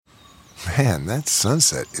Man, that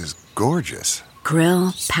sunset is gorgeous.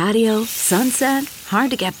 Grill, patio, sunset.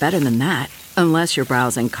 Hard to get better than that. Unless you're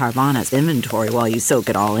browsing Carvana's inventory while you soak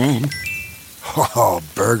it all in. Oh,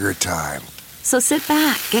 burger time. So sit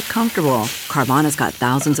back, get comfortable. Carvana's got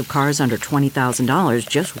thousands of cars under $20,000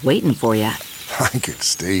 just waiting for you. I could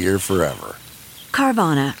stay here forever.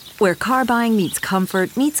 Carvana, where car buying meets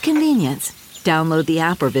comfort meets convenience. Download the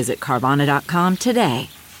app or visit Carvana.com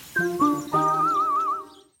today.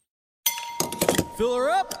 Fill her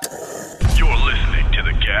up. You're listening to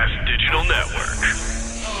the Gas Digital Network.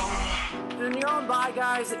 In your own Bye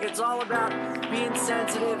Guys, it's all about being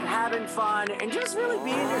sensitive, having fun, and just really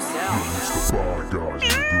being yourself. It's the Bye Guys,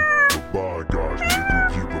 nigga. The Bye Guys, nigga.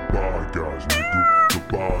 Keep the Bye Guys, nigga. The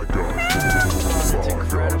Bye Guys, nigga. The Bye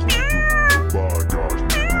Guys, nigga. The Bye Guys,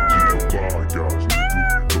 nigga. Keep the Bye Guys, nigga.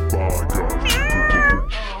 The Bye Guys, nigga.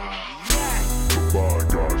 The Bye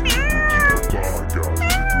Guys, nigga. Keep the Bye Guys, nigga.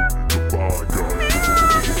 The Bye Guys,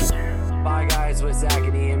 nigga. Bye Guys with Zach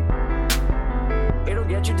and Ian. It'll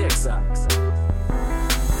get your dick sucked.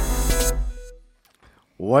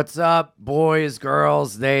 What's up, boys,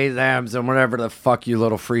 girls, they, thems, and whatever the fuck you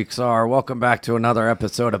little freaks are? Welcome back to another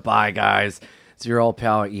episode of Bye Guys. It's your old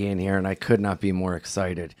pal Ian here, and I could not be more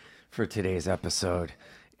excited for today's episode.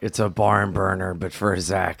 It's a barn burner, but for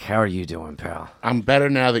Zach, how are you doing, pal? I'm better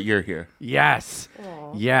now that you're here. Yes.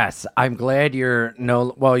 Aww. Yes. I'm glad you're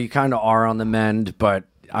well, you kind of are on the mend, but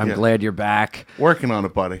I'm glad you're back. Working on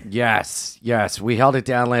it, buddy. Yes. We held it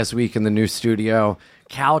down last week in the new studio.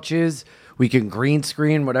 Couches. We can green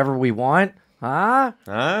screen whatever we want. Huh? It's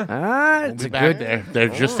We'll be back there. They're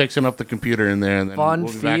just fixing up the computer in there, and then fun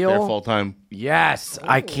we'll be back there full time. Yes.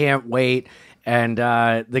 I can't wait. And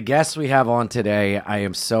the guests we have on today, I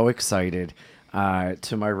am so excited.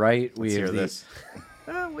 To my right, we have this.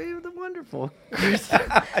 We have the wonderful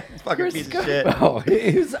fucking piece of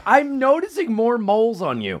shit. I'm noticing more moles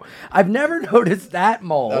on you. I've never noticed that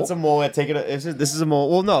mole. That's a mole. This is a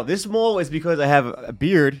mole. Well, no, this mole is because I have a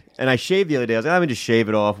beard and I shaved the other day. I was like, I'm gonna just shave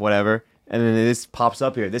it off, whatever. And then this pops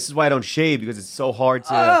up here. This is why I don't shave, because it's so hard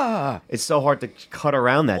to. It's so hard to cut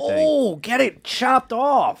around that thing. Oh, get it chopped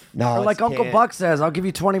off. No, or like Uncle Buck says, I'll give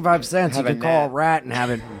you 25 cents. You can call a rat and have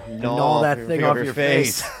it gnaw that thing off your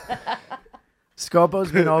face.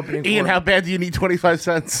 Scopo's been opening for Ian, how bad do you need 25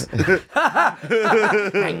 cents?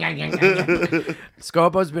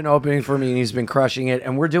 Scopo's been opening for me, and he's been crushing it.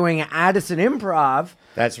 And we're doing Addison Improv.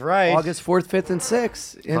 That's right. August 4th, 5th, and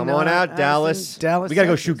 6th. Come on out, Dallas. We got to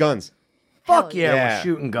go shoot guns. Fuck yeah, we're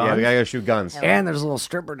shooting guns. Yeah, we got to go shoot guns. And there's a little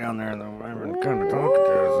stripper down there that I haven't kind of talked to,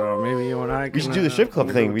 so maybe you and I can... We should do the strip club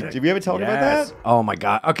thing. Did we ever talk about that? Oh, my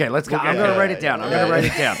God. Okay, let's go. I'm going to write it down.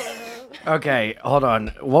 Okay, hold on.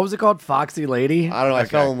 What was it called? Foxy Lady? I don't know. I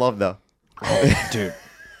fell in love, though. Oh, dude.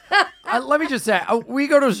 Let me just say, we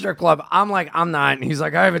go to a strip club. I'm like, I'm not. And he's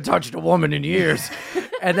like, I haven't touched a woman in years.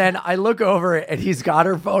 And then I look over and he's got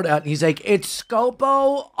her phone out and he's like, it's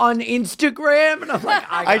Scopo on Instagram. And I'm like,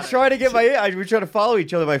 I tried to get we tried to follow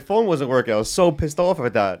each other. My phone wasn't working. I was so pissed off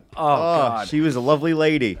at that. Oh, God. She was a lovely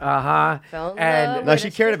lady. And no,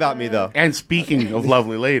 she cared about me, though. And speaking of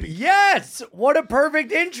lovely lady. Yes. What a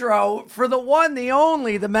perfect intro for the one, the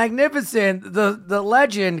only, the magnificent, the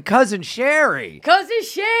legend, Cousin Cheri. Cousin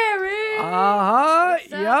Cheri.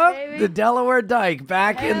 Yep. The Delaware Dyke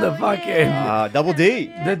back in the fucking Double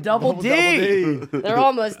D. The double D. They're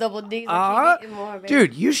almost double D's. More,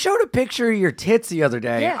 dude, you showed a picture of your tits the other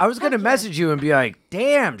day. Yeah, I was going to message you and be like,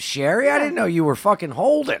 damn, Cheri, I didn't know you were fucking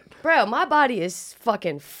holding. Bro, my body is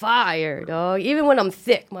fucking fire, dog. Even when I'm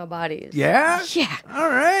thick, my body is. Yeah? Yeah. All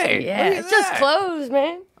right. Yeah. It's just clothes,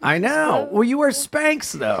 man. I know. Well, you wear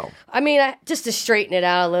Spanx, though. I mean, just to straighten it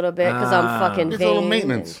out a little bit because I'm fucking It's a little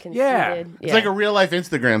maintenance. Yeah. It's like a real-life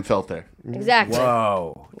Instagram filter. Exactly.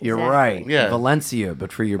 Whoa. You're right. Yeah. Valencia,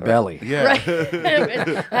 but for your belly. Yeah. Right.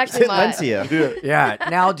 Actually, Valencia. Yeah.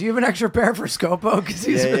 Now, do you have an extra pair for Scopo? Because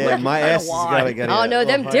he's my ass is gotta get Oh, no,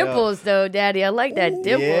 them dimples, though, Daddy. I like that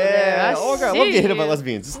dimple there. Oh, God. I love getting hit by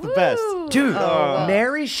lesbians. It's the best. Dude,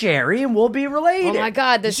 marry Cheri and we'll be related. Oh, my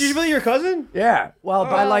God. Is she really your cousin? Yeah. Well,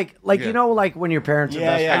 by you know, like when your parents are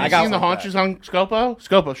best Have friends. you seen the haunches on Scopo?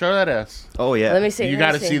 Scopo, show that ass. Oh, yeah. Let me see. You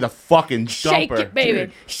got to see the fucking Shake dumper. it, baby.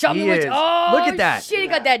 Dude, Show me he what is. Oh, Look at that. Shit, he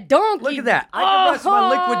got that donkey. Look at that. I can rest my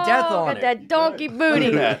liquid death on got it. that donkey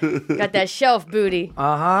booty. Got that shelf booty.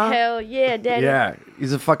 Uh-huh. Hell yeah, Daddy. Yeah.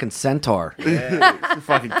 He's a fucking centaur.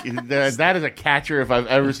 That is a catcher if I've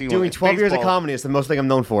ever seen one. Doing 12 years of Baseball. comedy is the most thing I'm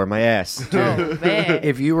known for. My ass. Oh, man.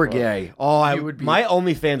 If you were gay, you would be my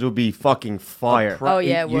OnlyFans would be fucking fire. Oh,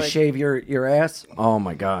 yeah, it you would. shave your ass. Oh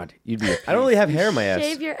my god, you'd be. I don't really have hair in my ass.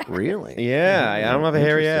 Shave your... Really? Yeah, I don't have a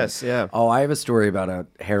hairy ass. Yeah. Oh, I have a story about a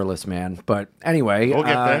hairless man. But anyway, We'll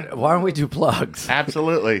get there. why don't we do plugs?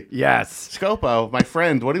 Absolutely. Yes. Scopo, my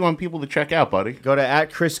friend, what do you want people to check out, buddy? Go to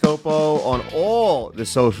 @ChrisScopo on all the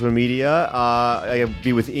social media. I'll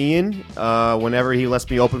be with Ian whenever he lets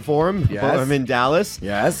me open for him. Yes. I'm in Dallas.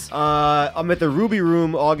 Yes. I'm at the Ruby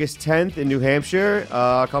Room August 10th in New Hampshire.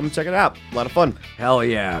 Come check it out. A lot of fun. Hell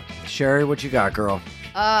yeah. Sherry, what you got, girl?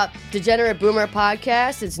 Degenerate Boomer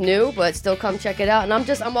podcast. It's new, but still come check it out. And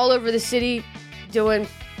I'm all over the city doing,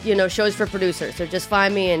 shows for producers. So just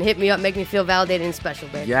find me and hit me up, make me feel validated and special,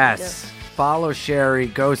 baby. Yes. Yeah. Follow Sherry.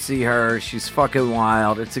 Go see her. She's fucking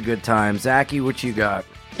wild. It's a good time. Zachy, what you got?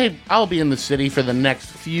 Hey, I'll be in the city for the next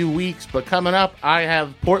few weeks, but coming up, I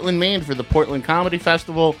have Portland, Maine for the Portland Comedy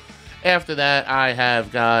Festival. After that, I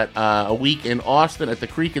have got a week in Austin at the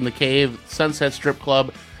Creek in the Cave, Sunset Strip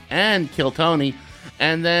Club, and Kill Tony.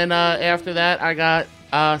 And then after that, I got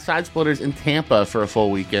Side Splitters in Tampa for a full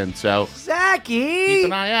weekend. So Zachy! keep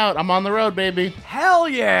an eye out. I'm on the road, baby. Hell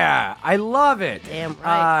yeah! I love it. Damn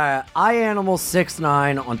right.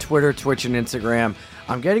 iAnimal69 on Twitter, Twitch, and Instagram.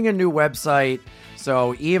 I'm getting a new website,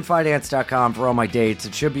 so ianfinance.com for all my dates.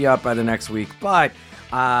 It should be up by the next week. But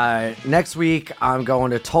next week, I'm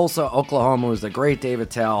going to Tulsa, Oklahoma. It was the great David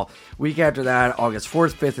Tell. Week after that, August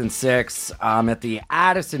 4th, 5th, and 6th, I'm at the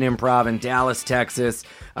Addison Improv in Dallas, Texas.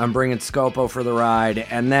 I'm bringing Scopo for the ride.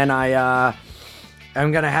 And then I'm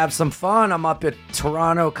going to have some fun. I'm up at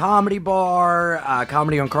Toronto Comedy Bar,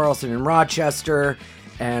 Comedy on Carlson in Rochester,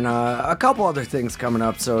 and a couple other things coming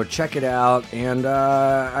up. So check it out. And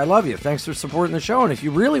I love you. Thanks for supporting the show. And if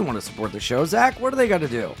you really want to support the show, Zach, what do they got to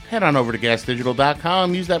do? Head on over to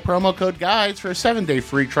gasdigital.com. Use that promo code GUIDES for a 7-day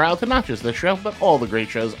free trial to not just this show, but all the great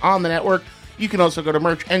shows on the network. You can also go to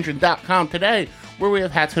merchengine.com today, where we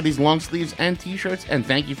have hats, hoodies, long sleeves, and t-shirts. And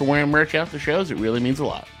thank you for wearing merch after shows. It really means a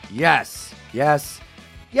lot. Yes. Yes.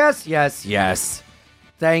 Yes, yes, yes.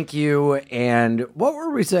 Thank you. And what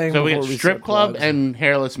were we saying? So we before got we strip said club plugs? and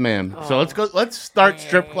hairless man. So let's go. Let's start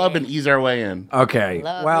strip club and ease our way in. Okay.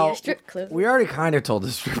 Love me well, a strip club. we already kind of told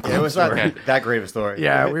the strip club It was not story. that great of a story.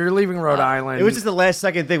 Yeah, we were leaving Rhode Island. It was just the last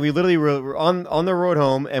second thing. We literally were on the road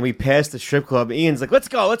home, and we passed the strip club. Ian's like, let's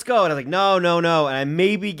go. And I was like, no. And I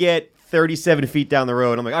maybe get 37 feet down the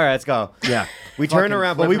road. I'm like, all right, let's go. Yeah. We turn Fucking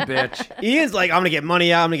around, but we bitch. Ian's like, I'm gonna get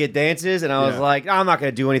money out, I'm gonna get dances, and I was Yeah. like, I'm not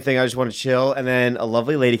gonna do anything. I just want to chill. And then a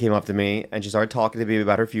lovely lady came up to me, and she started talking to me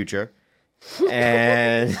about her future.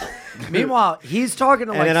 And Meanwhile, he's talking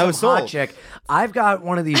to And like then I some was hot sold. chick. I've got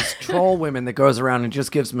one of these troll women that goes around and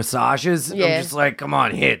just gives massages. Yeah. I'm just like, come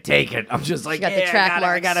on, hit, take it. I'm just like, got the yeah, track I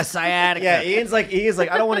marks. got a sciatica. yeah, Ian's like,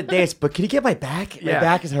 I don't want to dance, but can you get my back? My Yeah.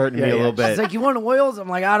 back is hurting me a little bit. She's like, you want oils? I'm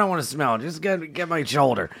like, I don't want to smell. Just get my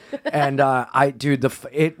shoulder. And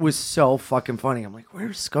it was so fucking funny. I'm like,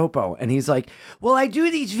 where's Scopo? And he's like, well, I do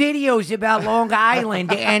these videos about Long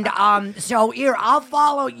Island, and so here I'll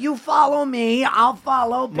follow. You follow me. I'll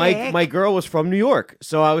follow back. my girl was from New York,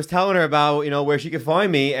 so I was telling her about where she could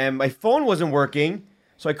find me, and my phone wasn't working,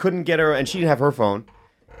 so I couldn't get her, and she didn't have her phone.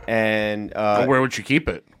 And Where would you keep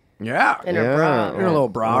it? Yeah, In her bra. in her little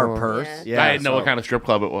bra or purse. yeah, I didn't know so- what kind of strip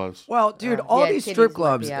club it was. Well, dude, all Yeah, these titties strip might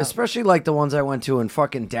clubs, be out. especially like the ones I went to in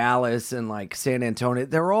fucking Dallas and like San Antonio,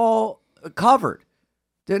 they're all covered.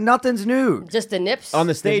 Nothing's nude. Just the nips. on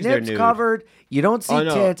the stage. The They're nips nude. covered. You don't see Oh,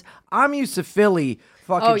 no. tits. I'm used to Philly.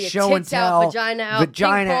 Fucking Oh, yeah, show and tits out, tell, vagina out,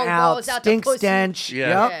 vagina ping pong out, balls out the stink pussy. stench. Yeah.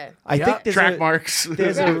 Yep. I Yep. think there's Track a, marks.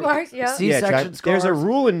 There's a, Track marks, yeah. C-section there's a scars.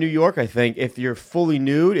 rule in New York. I think if you're fully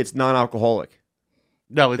nude, it's non-alcoholic.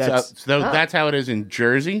 No, it's That's- that's how it is in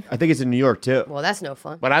Jersey. I think it's in New York too. Well, that's no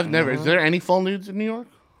fun. But I've never. Is there any full nudes in New York?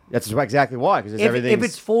 That's exactly why, because If everything.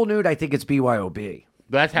 it's full nude, I think it's BYOB.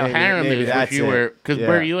 That's how Maybe- harem maybe is. If that's you it. were, because Yeah.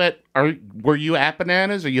 were you at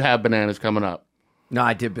Bananas, or you have Bananas coming up? No,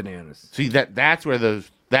 I did Bananas. See that's where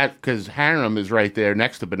because harem is right there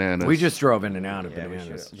next to Bananas. We just drove in and out of Yeah, we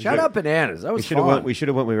Bananas. should've- Shout out Bananas. That we was should have fun. went. We should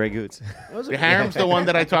have went with Ray Goots. the harem's the one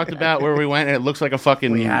that I talked about where we went, and it looks like a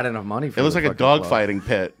fucking. We had enough money for It looks the like a fucking dog club. fighting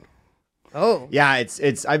pit, Oh. Yeah,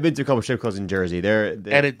 it's. I've been to a couple strip clubs in Jersey. They're and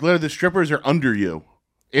it literally the strippers are under you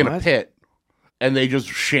in a What? pit, and they just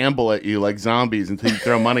shamble at you like zombies until you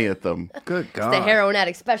throw money at them. Good God. The heroin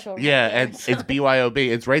addict special. Yeah, and it's BYOB.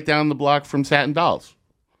 It's right down the block from Satin Dolls.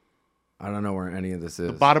 I don't know where any of this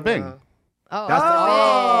is. Bada Bing. Oh, That's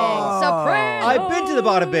the- Ciprane. I've been to the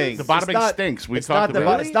Bada Bing. The Bada It's Bing not- stinks. We It's talked not the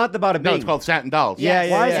about Bada- it. It's not the Bada Bing. No, it's called Satin Dolls. Yeah,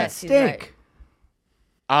 yeah, Why yeah. does it stink?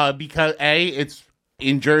 Because A, it's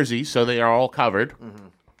in Jersey, so they are all covered. Mm-hmm.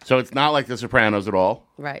 So it's not like The Sopranos at all.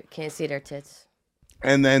 Right. Can't see their tits.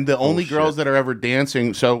 And then the only shit. girls that are ever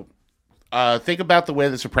dancing. So think about the way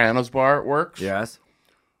the Sopranos bar works. Yes.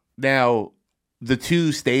 Now, the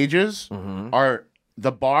two stages are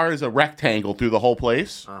the bar is a rectangle through the whole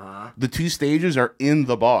place. The two stages are in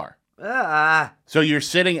the bar. So you're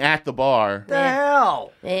sitting at the bar, The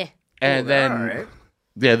hell? Eh. and then All right.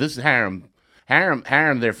 yeah, this is harem.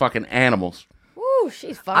 Harem, they're fucking animals. Woo,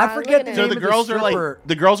 she's fine. I forget Look at the her. So name the of girls are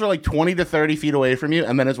stripper. like 20 to 30 feet away from you,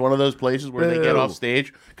 and then it's one of those places where they get Boo. off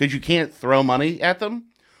stage because you can't throw money at them.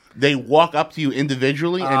 They walk up to you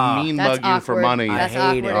individually and mean That's mug you for awkward. money. That's hate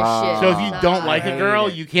awkward it. as shit. So if you Nah. don't like I a girl,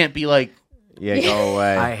 hate it. you can't be like, Yeah, go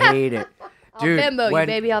away. I hate it. Dude, Venmo you,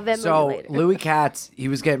 baby. I'll Venmo you so later. Louis Katz, he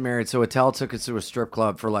was getting married, so Attell took us to a strip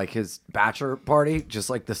club for like his bachelor party, just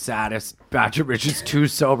like the saddest bachelor, which is two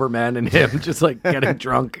sober men and him just like getting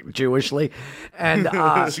drunk Jewishly. And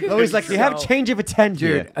Louis like, you have change of attend,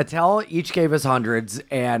 dude, Attell each gave us hundreds,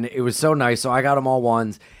 and it was so nice. So I got them all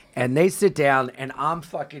ones, and they sit down, and I'm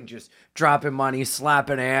fucking just dropping money,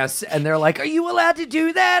 slapping ass, and they're like, "Are you allowed to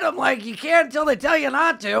do that?" I'm like, "You can't until they tell you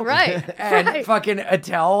not to." Right, And right. fucking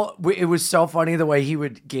Attell, it was so funny the way he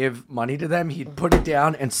would give money to them. He'd put it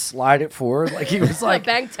down and slide it forward like he was like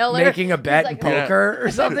bank teller. making a bet He's in like- poker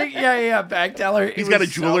or something. Yeah, bank teller. It he's got a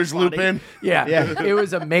was so jeweler's loop funny. in. Yeah, it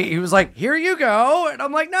was amazing. He was like, "Here you go," and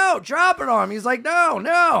I'm like, "No, drop it on him." He's like,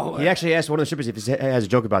 "No." He actually asked one of the strippers if he has a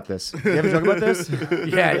joke about this. You have a joke about this?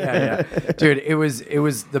 Yeah. Dude, it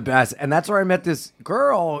was the best. And that's where I met this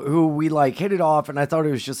girl who we like hit it off, and I thought it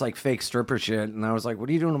was just like fake stripper shit. And I was like, "What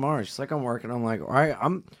are you doing tomorrow?" She's like, "I'm working." I'm like, "All right,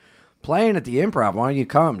 I'm playing at the Improv. Why don't you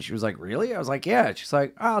come?" She was like, "Really?" I was like, "Yeah." She's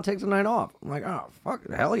like, "Oh, I'll take the night off." I'm like, "Oh, fuck,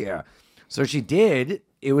 hell yeah." So she did.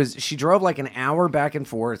 She drove like an hour back and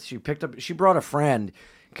forth. She brought a friend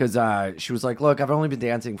because she was like, "Look, I've only been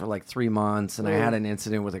dancing for like 3 months, and I had an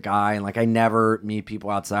incident with a guy, and like I never meet people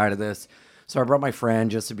outside of this." So I brought my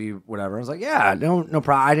friend just to be whatever. I was like, "Yeah, no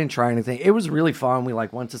problem." I didn't try anything. It was really fun. We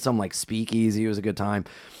like went to some like speakeasy. It was a good time.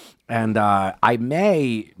 And I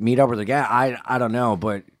may meet up with a guy. I don't know,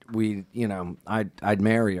 but I'd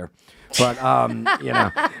marry her. But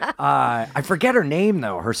I forget her name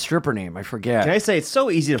though. Her stripper name. I forget. Can I say it's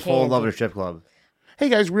so easy to fall in love at a strip club? hey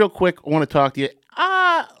guys, real quick, I want to talk to you.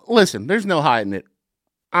 Listen, there's no hiding it.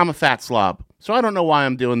 I'm a fat slob, so I don't know why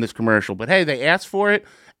I'm doing this commercial. But hey, they asked for it.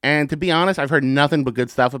 And to be honest, I've heard nothing but good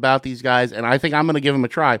stuff about these guys, and I think I'm going to give them a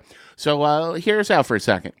try. So hear us out for a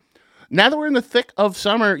second. Now that we're in the thick of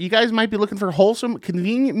summer, you guys might be looking for wholesome,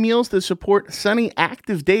 convenient meals to support sunny,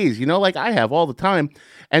 active days, like I have all the time.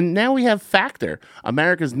 And now we have Factor,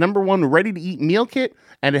 America's #1 ready-to-eat meal kit,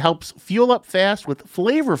 and it helps fuel up fast with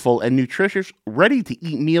flavorful and nutritious,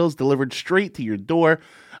 ready-to-eat meals delivered straight to your door.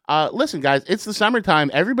 Listen, guys, it's the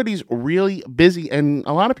summertime. Everybody's really busy, and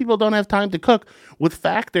a lot of people don't have time to cook. With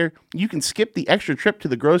Factor, you can skip the extra trip to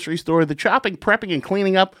the grocery store, the chopping, prepping, and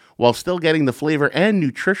cleaning up, while still getting the flavor and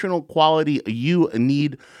nutritional quality you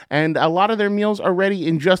need. And a lot of their meals are ready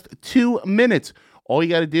in just 2 minutes. All you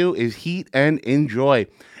got to do is heat and enjoy.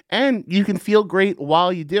 And you can feel great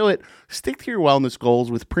while you do it. Stick to your wellness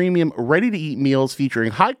goals with premium, ready-to-eat meals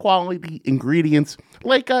featuring high-quality ingredients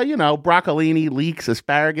like, broccolini, leeks,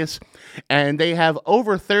 asparagus. And they have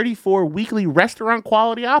over 34 weekly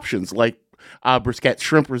restaurant-quality options like brisket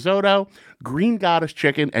shrimp risotto, green goddess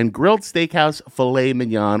chicken, and grilled steakhouse filet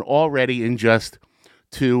mignon, all ready in just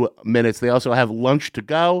 2 minutes. They also have lunch to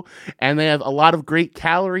go, and they have a lot of great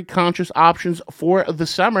calorie-conscious options for the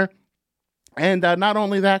summer. And not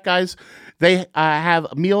only that, guys, they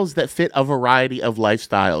have meals that fit a variety of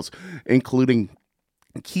lifestyles, including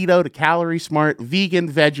keto to calorie smart,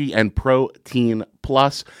 vegan, veggie, and protein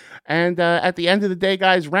plus. And at the end of the day,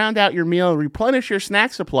 guys, round out your meal and replenish your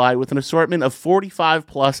snack supply with an assortment of 45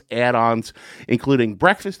 plus add-ons, including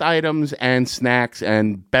breakfast items and snacks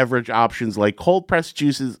and beverage options like cold pressed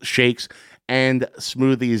juices, shakes, and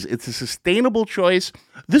smoothies. It's a sustainable choice.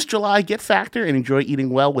 This July, get Factor and enjoy eating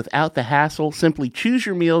well without the hassle. Simply choose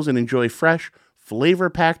your meals and enjoy fresh,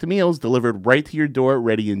 flavor-packed meals delivered right to your door,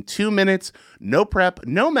 ready in 2 minutes. No prep,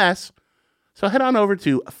 no mess. So head on over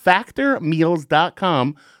to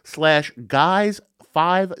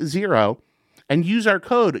factormeals.com/guys50 and use our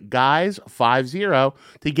code guys50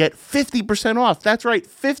 to get 50% off. That's right,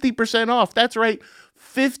 50% off. That's right,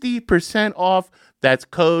 50% off. That's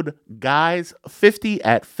code guys50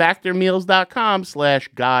 at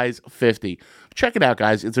factormeals.com/guys50. Check it out,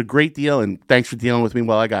 guys. It's a great deal, and thanks for dealing with me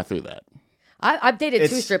while I got through that. I've dated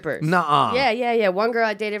 2 strippers. Nuh-uh. Yeah. One girl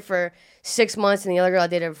I dated for 6 months, and the other girl I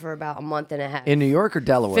dated for about a month and a half. In New York or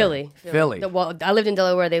Delaware? Philly. Well, I lived in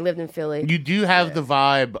Delaware. They lived in Philly. You do have the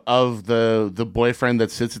vibe of the boyfriend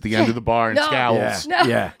that sits at the end of the bar and scowls.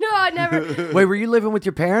 Yeah. No, I never. Wait, were you living with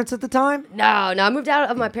your parents at the time? No, I moved out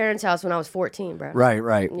of my parents' house when I was 14, bro.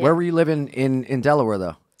 Right. Where were you living in Delaware,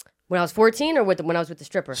 though? When I was 14 or when I was with the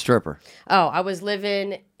stripper? Stripper. Oh, I was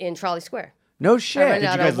living in Trolley Square. No shit.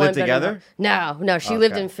 Did you guys live together? No. She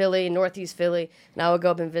lived in Philly, Northeast Philly, and I would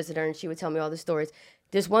go up and visit her, and she would tell me all the stories.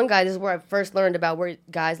 This one guy, this is where I first learned about where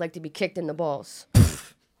guys like to be kicked in the balls.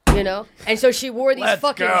 You know? And so she wore these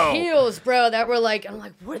heels, bro, that were like, I'm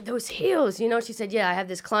like, what are those heels? You know? She said, yeah, I have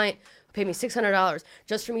this client who paid me $600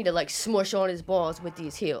 just for me to like smush on his balls with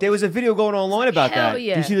these heels. There was a video going online about Hell that.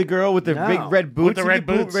 yeah. Do you see the girl with the big red boots? With the red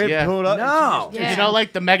boots, yeah. Pulled up No. Yeah. You know,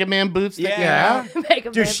 like the Mega Man boots? Yeah.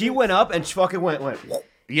 Dude, she went up and she fucking went.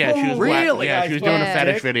 Yeah, she was Really? Yeah, she was doing a Yeah.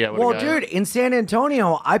 fetish video. with a Well, guy. dude, in San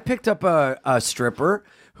Antonio, I picked up a stripper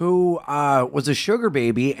who was a sugar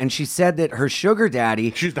baby, and she said that her sugar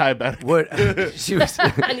daddy She's diabetic. would. She was.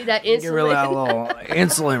 I need that Get rid of that insulin. little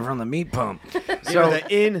insulin from the meat pump. So the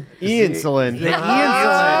insulin. The insulin.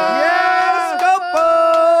 Yeah,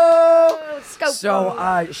 Scopo.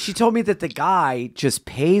 So she told me that the guy just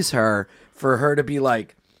pays her for her to be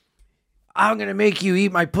like, I'm going to make you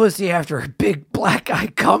eat my pussy after a big black guy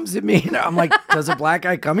comes at me. And I'm like, does a black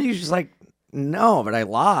guy come at you? She's like, no, but I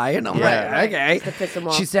lie. And I'm like, okay. Just to piss him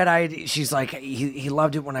off. She said, she's like, he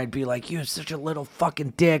loved it when I'd be like, you have such a little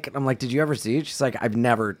fucking dick. And I'm like, did you ever see it? She's like, I've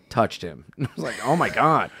never touched him. And I was like, oh my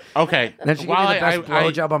God. Okay. And then she gave me the best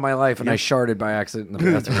blowjob of my life, and I sharted by accident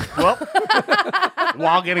in the bathroom. Well,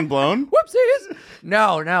 while getting blown? Whoopsies.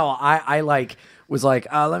 No, I like was like,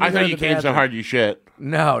 let me I go thought to you the came so bathroom. hard you shit.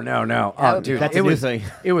 No. Oh, dude, That's it a new was thing.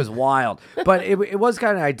 It was wild, but it was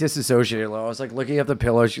kind of I disassociated. I was like looking at the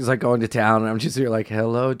pillow. She's like going to town, and I'm just here like,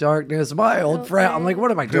 "Hello, darkness, my old friend." I'm like, "What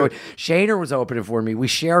am I doing?" Shaner was opening for me. We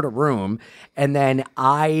shared a room, and then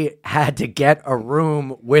I had to get a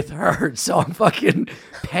room with her, so I'm fucking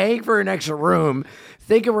paying for an extra room.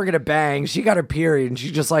 Thinking we're gonna bang, she got her period, and she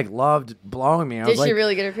just like loved blowing me. I was Did she like,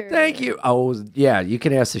 really get her period? Thank you. Oh yeah, you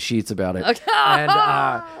can ask the sheets about it. Okay.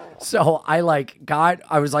 And so I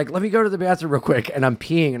was like, let me go to the bathroom real quick, and I'm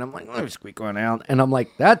peeing, and I'm like, let me squeak one out, and I'm like,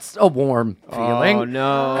 that's a warm feeling. Oh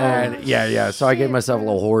no. And yeah. So I gave myself a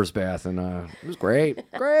little horse bath, and it was great,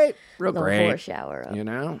 real Little great. horse shower. You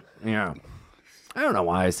know, yeah. I don't know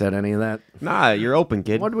why I said any of that. Nah, you're open,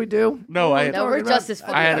 kid. What did we do? No, No, we're just as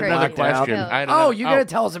fucking I had crazy. another Blacked out. question. I had Oh, another- you gotta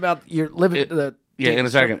tell us about your living. Yeah, in a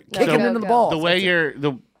second. Kicking No, into the go. balls. The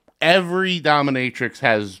way every dominatrix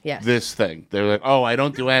has Yes. this thing. They're like, oh, I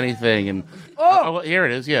don't do anything, and oh, well, here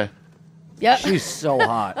it is. Yeah, Yep. She's so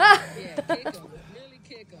hot.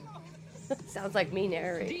 Sounds like me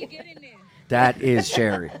narrating. That is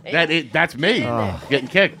Cheri. that's me getting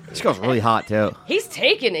kicked. This girl's really hot too. He's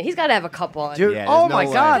taking it. He's got to have a cup on. Dude, Yeah, oh there's no my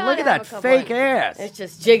way. God, Gotta look at have that a cup fake on. ass. It's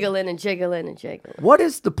just jiggling and jiggling and jiggling What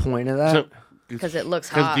is the point of that? So because it looks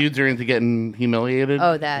because hot. dudes are into getting humiliated.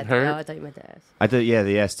 Oh, that. hurt. Oh, I thought you meant the ass. I thought,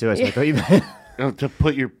 the ass too. I thought you meant. To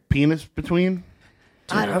put your penis between.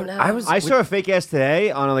 I don't know. I saw a fake ass today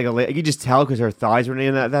on like you could just tell because her thighs weren't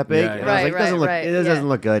even that big. Yeah, And yeah. I was like, Right, doesn't look. right, It yeah. doesn't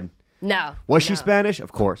look good. No. Was she no. Spanish?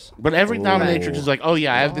 Of course. But every Ooh. dominatrix is like, oh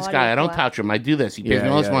yeah, I have this What guy. a I don't black- touch him. I do this. He pays Yeah, me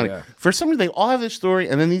all this yeah, money. yeah. For some reason, they all have this story,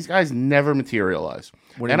 and then these guys never materialize.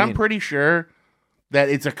 What do you And I'm mean? pretty sure that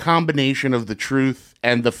it's a combination of the truth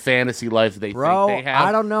and the fantasy life they Bro, think they have.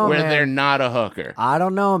 I don't know, where man. they're not a hooker. I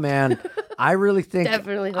don't know, man. I really think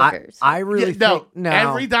Definitely I- hookers. I really think no.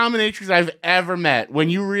 Every dominatrix I've ever met, when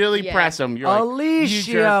you really Yeah. press them, you're like,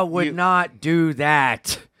 Alicia would not do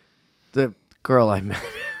that. The girl I met,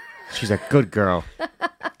 She's a good girl.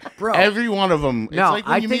 bro. Every one of them. It's no, like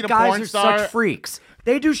when I you think meet a guys porn are star. such freaks.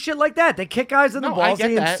 They do shit like that. They kick guys in the No, I balls. get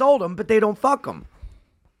They that. insult them, but they don't fuck them.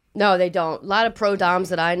 No, they don't. A lot of pro doms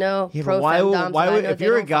that I know. Yeah, pro but why femme would, doms why that I would know, if they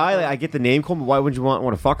you're a don't guy, fuck like, I get the name called, but why would you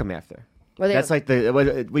want to fuck him after? Well, they- That's like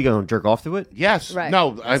we gonna jerk off to it. Yes. Right.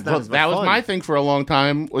 No, That's not as that was fun. my thing for a long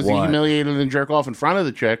time, was to What? humiliate and then jerk off in front of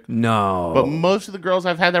the chick. No, But most of the girls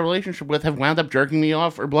I've had that relationship with have wound up jerking me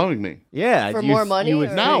off or blowing me. Yeah, for you- more money you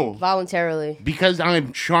would or No. voluntarily? Because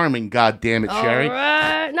I'm charming, God damn it, Cheri. All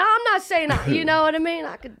right. No, I'm not saying that. You know what I mean?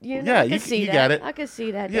 I could, you know, Yeah, I could you- see you that. got it. I could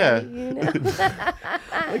see that. Yeah. Daddy, you know?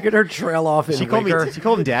 look at her trail off in She called me. Wigger. She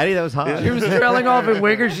called him daddy. That was hot. She was trailing off in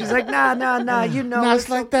Wigger. She's like, nah, you know. No, it's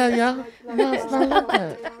like that, yeah. No, it's not like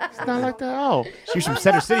that. It's not like that. Oh. She was from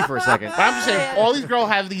Center City for a second. But I'm just saying, all these girls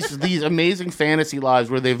have these amazing fantasy lives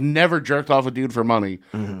where they've never jerked off a dude for money,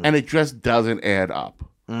 and it just doesn't add up.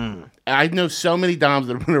 I know so many doms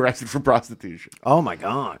that have been arrested for prostitution Oh my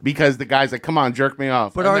god. because the guy's like, "Come on, jerk me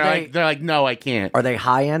off." But And are they're they- like, they're like, "No, I can't." Are they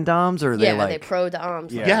high end doms or are they Yeah, like? they pro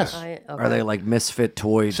doms. Yeah. Yes. Are they like misfit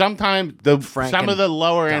toys? Sometimes some of the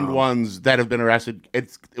lower end ones that have been arrested,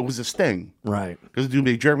 it was a sting. Right. Because the dude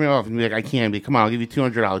be jerk me off and be like, "I can't be. Come on, I'll give you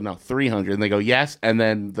 $200." No, $300. And they go, "Yes," and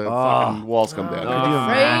then the fucking walls come down. Could you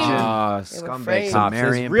imagine? were Scumbag afraid. cops.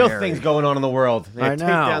 There's Marion real Barry. things going on in the world. They I take know.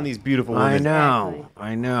 down these beautiful women. I know.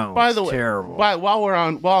 I know. By the It's way, terrible.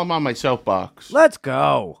 while I'm on my soapbox, Let's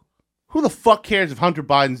go. who the fuck cares if Hunter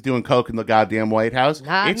Biden's doing coke in the goddamn White House?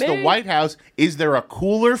 Not It's me. the White House. Is there a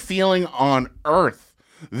cooler feeling on earth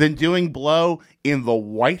than doing blow in the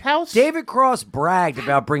White House? David Cross bragged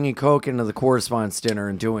about bringing coke into the correspondence dinner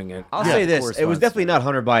and doing it. I'll Yeah, say this: it was correspondence definitely not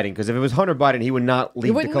Hunter Biden, because if it was Hunter Biden, he would not leave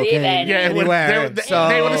the wouldn't leave cocaine it. Yeah, it would- anywhere.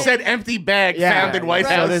 they would have said empty bag found in White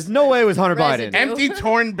So House. there's no way it was Hunter Residue. Biden. Empty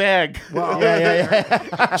torn bag.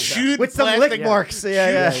 Chewed With some plastic, lick marks.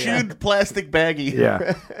 Yeah. Chewed plastic baggie.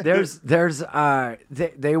 Yeah.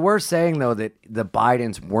 They were saying though that the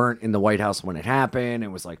Bidens weren't in the White House when it happened. It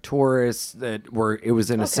was like tourists that were, it was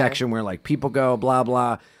in a section where like people go, blah,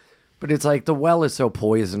 blah. But it's like the well is so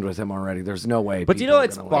poisoned with him already. There's no way. But you people know are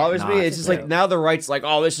what gonna, bothers like, me? not It's just do like it. now the right's like,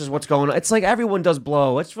 oh, this is what's going on. It's like everyone does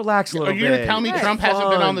blow. Let's relax a Are little you bit. going to tell me Trump hasn't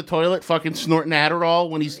been on the toilet fucking snorting Adderall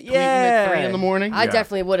when he's tweeting at 3 in the morning? I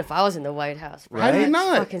definitely would if I was in the White House. Bro. How do you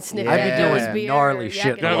not? Fucking sniff I've been that doing nose beer, gnarly yakking shit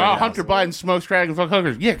in the They're it. like, White oh, Hunter Biden smokes crack and fuck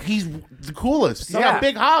hookers. Yeah, he's the coolest. He's got Yeah.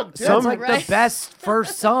 big hogs. Sounds like Right. the best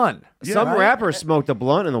first son. Some Right? rapper smoked a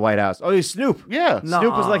blunt in the White House. Oh, he's Snoop. Yeah.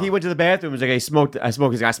 Snoop was like, he went to the bathroom. He was like, I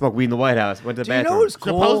smoked weed in the White House. Went to the Do you know bathroom. who's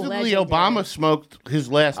cool? Supposedly Legendary. Obama smoked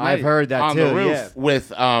his last night. I've heard that on too, the roof yeah. with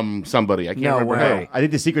somebody. I can't No remember way. who. I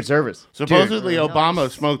think the Secret Service. Supposedly Obama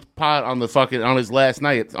smoked pot on his last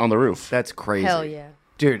night on the roof. That's crazy. Hell yeah.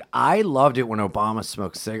 Dude, I loved it when Obama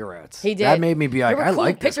smoked cigarettes. He did. That made me be like, there were I cool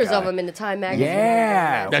like this pictures guy. of him in the Time magazine.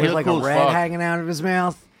 Yeah, Yeah, he with looked like cool a as red fuck. hanging out of his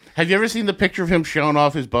mouth. Have you ever seen the picture of him showing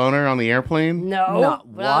off his boner on the airplane? No,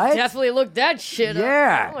 but I'll what? definitely look that shit up.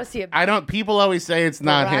 Yeah. I want to see a I don't. People always say it's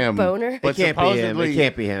not Barack him. boner? But It can't be him. supposedly, It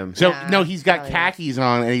can't be him. So Nah, no, he's got probably not. khakis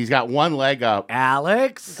on and he's got one leg up.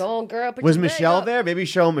 Alex? Go on, girl. Put Was your leg Michelle up. there? Maybe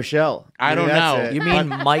show Michelle. I Maybe don't that's know. it. You mean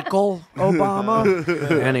Michael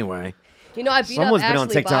Obama? Anyway. You know, I beat Someone's up been on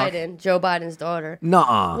Ashley TikTok. Biden, Joe Biden's daughter.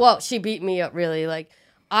 Nuh-uh. Well, she beat me up really. Like,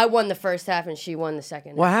 I won the first half and she won the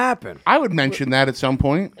second. What half. happened? I would mention that at some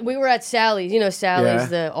point. We were at Sally's. You know, Sally's, Yeah.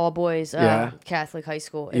 the all boys Yeah. Catholic high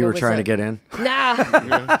school. and You it were was trying a- to get in?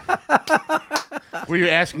 Nah. Were you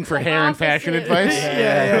asking for hair and fashion Opposite.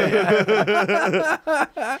 advice?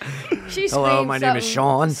 She Hello, screamed my name is something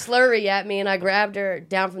Sean. slurry at me, and I grabbed her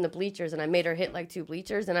down from the bleachers, and I made her hit like 2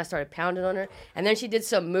 bleachers, and I started pounding on her. And then she did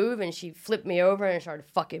some move, and she flipped me over and started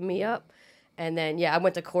fucking me up. And then, yeah, I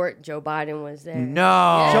went to court. Joe Biden was there. No.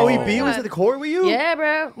 Yeah. Joey B was at the court with you? Yeah,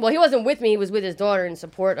 bro. Well, he wasn't with me. He was with his daughter in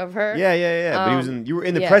support of her. Yeah. But he was you were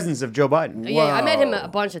in the yeah. presence of Joe Biden. Yeah, I met him a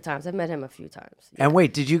bunch of times. I've met him a few times. And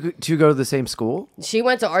wait, did you two go to the same school? She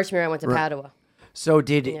went to Archmere. I went to Padua. So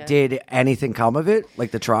did anything come of it?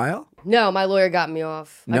 Like the trial? No, my lawyer got me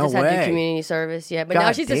off. I No just had to way. do community service. Yeah, but now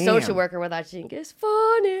God she's damn. a social worker where I think it's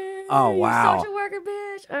funny. Oh, You wow. social worker,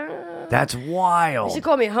 bitch. That's wild. She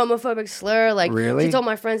called me a homophobic slur. Like, Really? she told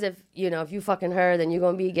my friends if you fucking her, then you're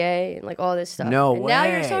gonna be gay and like all this stuff. No and Now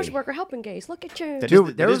you're a way. social worker helping gays. Look at you.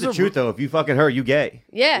 Dude, there that was is the a- truth though. If you fucking her, you gay.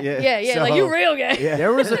 Yeah. So- Like you real gay.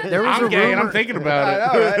 There was a I'm gay and rumor. I'm thinking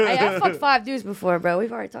about it. Hey, I fucked 5 dudes before, bro.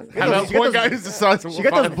 We've already talked How about about one guy who's the size of She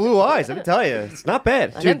got those blue eyes. Let me tell you, it's not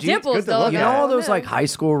bad. Them dimples, good to though. look You at. know all Yeah. those like high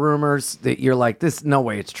school rumors that you're like, this no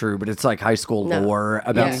way it's true, but it's like high school No. lore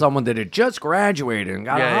about Yeah. someone that had just graduated and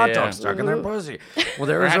got Yeah, a hot yeah, dog yeah. stuck in their pussy. Well,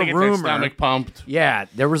 there Or was how a to get their rumor. stomach pumped. Yeah,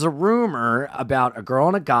 there was a rumor about a girl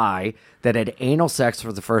and a guy that had anal sex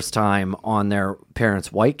for the first time on their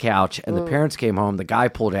parents' white couch, and the parents came home. The guy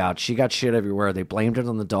pulled out. She got shit everywhere. They blamed it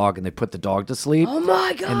on the dog, and they put the dog to sleep. Oh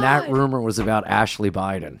my god. And that rumor was about Ashley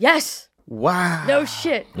Biden. Yes. Wow. No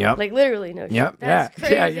shit. Yep. Like literally no shit. Yep. That's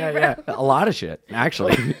crazy, Yeah. A lot of shit,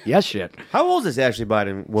 actually. Yes, shit. How old is Ashley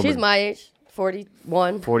Biden woman? She's my age,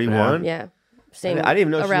 41. 41. Yeah. Same. I didn't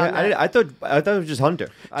even know she around had, that. I thought it was just Hunter.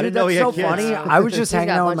 I Dude, didn't know that's he had so kids. funny. I was just He's hanging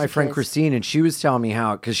got a out with bunch my of friend kids. Christine, and she was telling me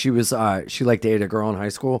how, because she was she like dated a girl in high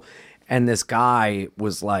school, and this guy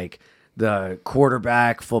was like the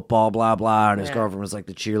quarterback, football, blah blah, and his Yeah. girlfriend was like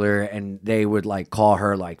the cheerleader, and they would like call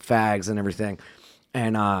her like fags and everything,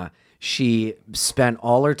 and she spent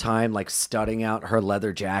all her time like studying out her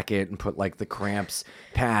leather jacket and put like the Cramps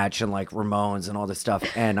patch and like Ramones and all this stuff.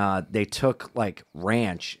 And they took like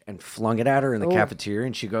ranch and flung it at her in the cafeteria.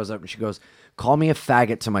 And she goes up and she goes, call me a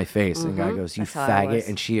faggot to my face. And the guy goes, you That's how I was. faggot.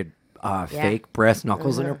 And she had fake brass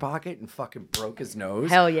knuckles in her pocket and fucking broke his nose.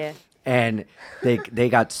 Hell yeah. And they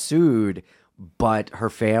got sued, but her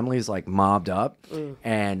family's like mobbed up,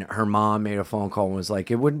 and her mom made a phone call and was like,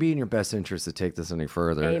 it wouldn't be in your best interest to take this any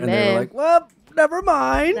further. Amen. And they were like, well, never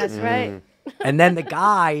mind. That's right. And then the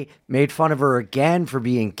guy made fun of her again for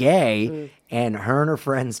being gay, and her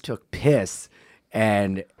friends took piss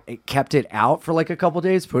and it kept it out for like a couple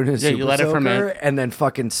days, put it in a super you let it soaker, ferment. and then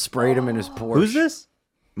fucking sprayed him in his Porsche. Who's this?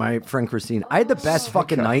 My friend Christine. I had the best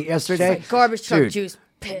fucking night yesterday. Like garbage truck Dude, juice.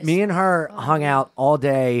 Piss. Me and her hung out all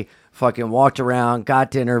day, fucking walked around,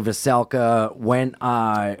 got dinner, Veselka, went,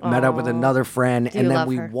 met up with another friend, you and then love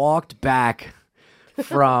we her? walked back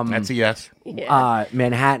from That's a yes.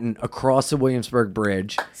 Manhattan across the Williamsburg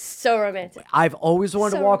Bridge. So romantic. I've always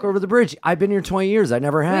wanted to So walk over the bridge. I've been here 20 years. I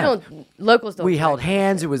never We have. locals don't. We do held that.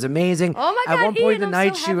 hands. It was amazing. Oh my At God, one point in Ian, the I'm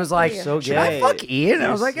night, so she happy was for like, you. So should I gay. fuck Ian?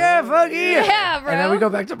 I was like, yeah, fuck Ian. Yeah, bro. And then we go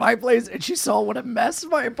back to my place, and she saw what a mess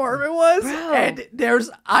my apartment was. Bro. And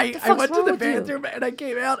I fuck's went to wrong the with you? bathroom, and I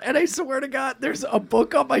came out, and I swear to God, there's a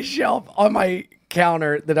book on my shelf on my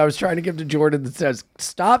counter that I was trying to give to Jordan that says,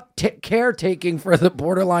 stop caretaking for the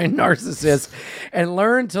borderline narcissist and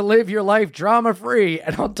learn to live your life drama-free.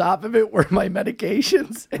 And on top of it were my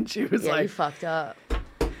medications. And she was Yeah, you like, fucked up.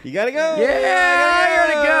 You gotta go. yeah, I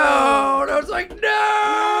gotta go. And I was like,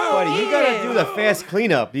 no. Buddy, you gotta do the fast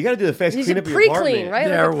cleanup. You gotta do the fast You should cleanup of your pre-clean, apartment. right?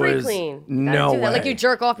 There like a was pre-clean. no Gotta do that. Like way. you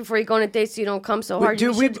jerk off before you go on a date so you don't come so hard.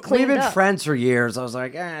 Dude, you we've should clean been up. friends for years. I was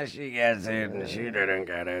like, she gets it, and she didn't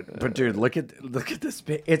get it. But dude, look at this.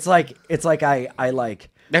 It's like I like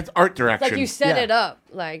That's art direction. Like you set Yeah. it up.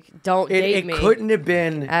 Like, don't date it. me. Couldn't have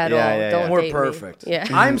been at Yeah, all. yeah, yeah. Don't more date perfect. Me. Yeah.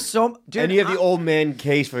 I'm so dude. And you have the old man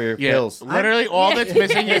case for your Yeah, pills. literally all that's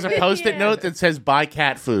missing is a post-it Yeah. note that says "buy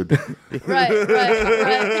cat food." right.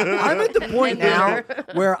 I'm at the point now Later.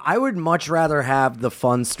 where I would much rather have the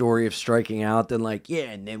fun story of striking out than like, yeah,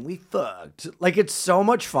 and then we fucked. Like it's so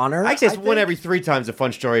much funner. Actually, it's I one think. every 3 times a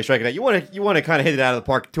fun story striking out. You want to kind of hit it out of the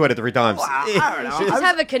park 2 out of 3 times. I don't know. Just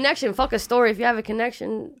have a connection. Fuck a story. If you have a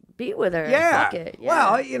connection, be with her. Yeah. Fuck it. Yeah.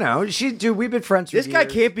 Well, you know, we've been friends for This guy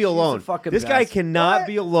years. can't be She's the alone. fucking This guy best. cannot What?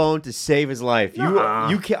 be alone to save his life.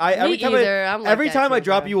 You can't. Every time either. I'm like every that time I too,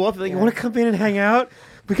 drop bro. you off, you're like, Yeah. you want to come in and hang out?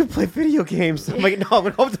 We can play video games. I'm like, no, I'm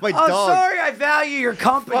going home to my Oh, dog. sorry, I value your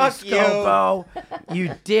company, Fuck you. Scopo.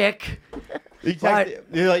 You dick. You But-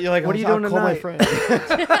 you're like, What are you I'll doing call my tonight? friend.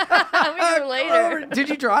 we do later. Did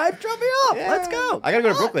you drive? Drop me off. Let's go. I gotta go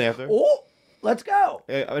to Brooklyn after. Oh, let's go.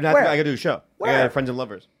 I Where? gotta do a show. I Where? got Friends and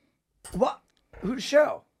Lovers. What? Who's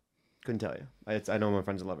show? Couldn't tell you. I know my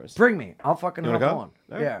Friends and Lovers. Bring me. I'll fucking You hop wanna go? on.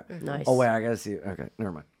 All right. Yeah. Nice. Oh wait, I gotta see. Okay,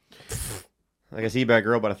 never mind. Like I see bad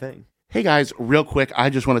girl, but a thing. Hey guys, real quick, I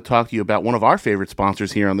just want to talk to you about one of our favorite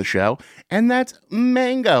sponsors here on the show, and that's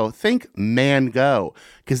Mango. Think Mango,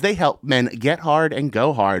 because they help men get hard and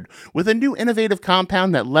go hard with a new innovative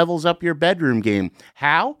compound that levels up your bedroom game.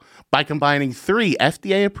 How? By combining 3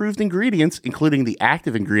 FDA-approved ingredients, including the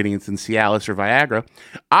active ingredients in Cialis or Viagra,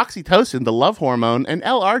 oxytocin, the love hormone, and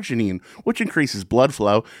L-arginine, which increases blood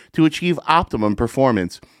flow to achieve optimum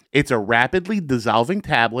performance. It's a rapidly dissolving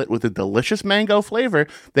tablet with a delicious mango flavor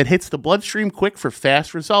that hits the bloodstream quick for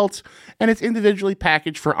fast results, and it's individually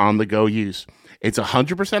packaged for on-the-go use. It's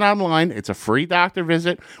 100% online. It's a free doctor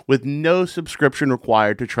visit with no subscription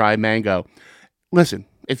required to try Mango. Listen,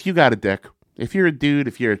 if you got a dick, if you're a dude,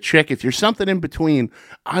 if you're a chick, if you're something in between,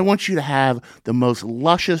 I want you to have the most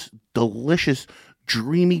luscious, delicious,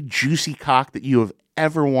 dreamy, juicy cock that you have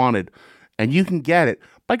ever wanted. And you can get it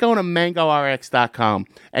by going to MangoRx.com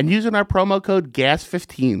and using our promo code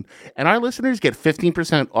GAS15. And our listeners get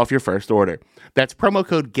 15% off your first order. That's promo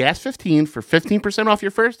code GAS15 for 15% off your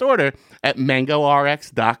first order at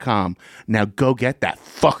MangoRx.com. Now go get that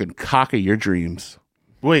fucking cock of your dreams.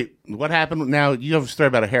 Wait, what happened? Now you have a story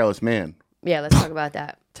about a hairless man. Yeah, let's talk about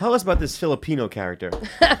that. Tell us about this Filipino character.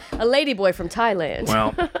 A ladyboy from Thailand.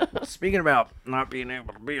 Well, speaking about not being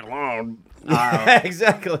able to be alone,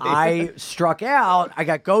 Exactly. I struck out. I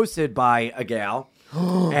got ghosted by a gal,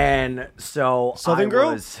 and so Southern I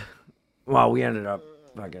girl? was. Well, we ended up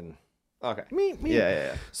fucking. Okay. Me.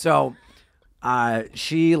 Yeah. So,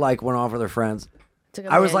 she like went off with her friends. Took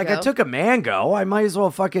a I was like, I mango. took a mango. I might as well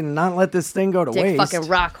fucking not let this thing go to Dick waste. fucking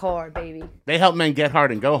rock hard, baby. They help men get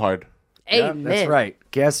hard and go hard. Yeah, Amen. that's right.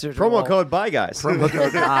 Guess Promo code buy guys. promo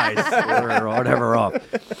code guys or whatever off.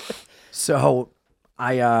 So,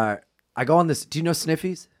 I go on this. Do you know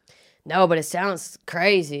Sniffies? No, but it sounds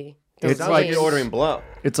crazy. It's Those like names. you're ordering blow.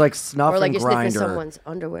 It's like snuff Or like and you're sniffing grinder someone's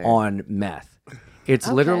underwear. on meth. It's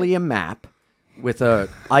literally a map with a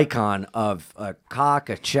icon of a cock,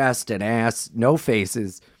 a chest, an ass, no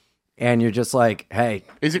faces, and you're just like, hey.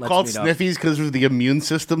 Is it let's called meet up. Sniffies because of the immune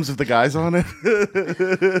systems of the guys on it?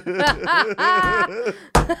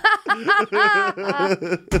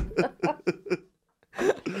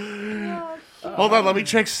 Hold on, let me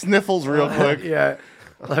check Sniffles real quick. Yeah.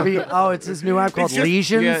 It's his new app called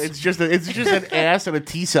Lesions. Yeah, it's just an ass and a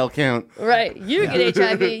T cell count. Right. You get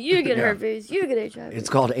HIV. You get herpes. You get HIV. It's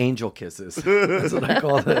called Angel Kisses. That's what I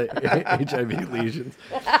call the HIV lesions.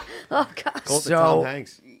 Oh, God. Call it the Tom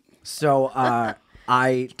Hanks. So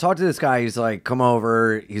I talked to this guy. He's like, come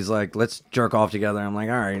over. He's like, let's jerk off together. I'm like,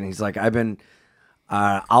 all right. And he's like,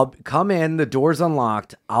 I'll come in. The door's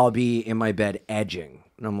unlocked. I'll be in my bed edging.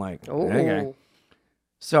 And I'm like, okay.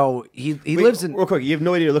 So he lives in... Real quick, you have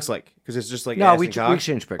no idea what it looks like? Because it's just like No, ass we and cock?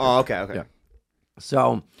 exchange pictures. Oh, okay. Yeah.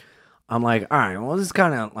 So I'm like, all right, well, this is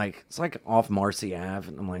kind of like... It's like off Marcy Ave.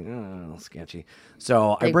 And I'm like, a little sketchy.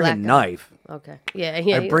 So I Big bring a black guy. knife. Okay. Yeah.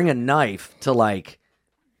 I bring a knife to, like,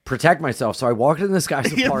 protect myself. So I walked into this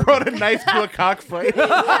guy's You apartment. brought a knife to a cockfight.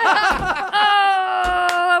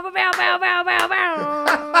 Oh, bow, bow, bow, bow,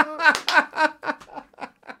 bow.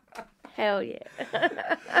 Hell yeah.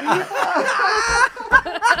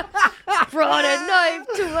 Brought a knife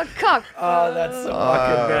to a cock. Oh, that's so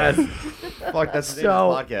fucking best. Fuck, that's the name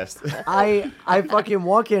of the podcast. I fucking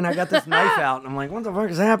walk in, I got this knife out, and I'm like, what the fuck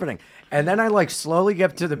is happening? And then I like slowly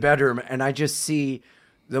get to the bedroom, and I just see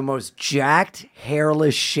the most jacked,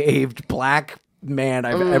 hairless, shaved black man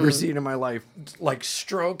I've ever seen in my life, like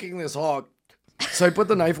stroking this hog. So I put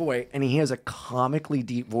the knife away, and he has a comically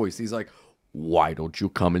deep voice. He's like, why don't you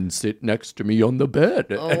come and sit next to me on the bed?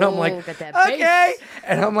 And I'm like, got that okay. bass.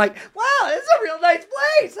 And I'm like, wow, this is a real nice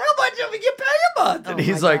place. How much do we get pay a month? And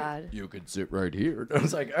he's my like, God. you can sit right here. And I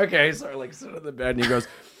was like, okay. So I like sit on the bed, and he goes,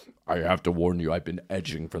 I have to warn you, I've been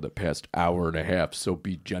edging for the past hour and a half, so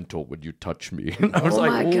be gentle when you touch me. And I was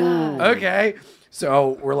like, my God. okay.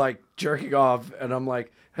 So we're like jerking off, and I'm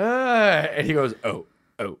like, and he goes, oh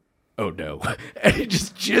no. And he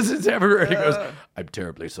just jizzes everywhere. And he goes, I'm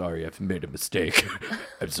terribly sorry. I've made a mistake.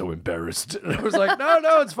 I'm so embarrassed. And I was like,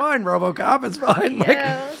 no, it's fine, RoboCop. It's fine.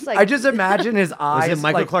 it's like- I just imagine his eyes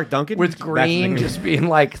Michael like, Clark Duncan? with green Back just being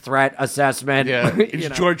like threat assessment. Yeah, You it's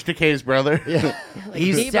know? George Takei's brother. Yeah.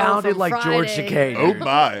 He Debo sounded from like George Friday. Takei. Oh dude.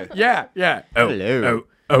 my. Yeah. Oh, Hello.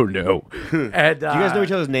 Oh no. And Do you guys know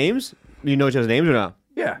each other's names? You know each other's names or not?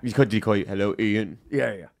 Yeah. Did he call you, hello, Ian?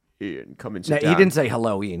 Yeah. Ian, come and No, sit he down. didn't say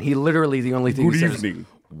hello, Ian. He literally, the only thing Good he said evening. is,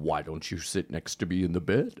 why don't you sit next to me in the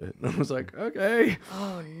bed? And I was like, okay.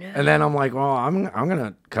 Oh, no. And then I'm like, well, I'm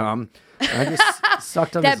gonna come. And I just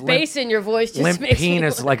sucked on That his bass in your voice just limp makes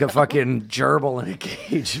penis me... like a fucking gerbil in a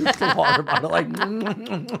cage with the water bottle. Like,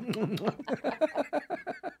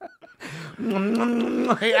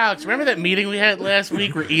 Hey, Alex, remember that meeting we had last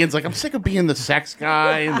week where Ian's like, I'm sick of being the sex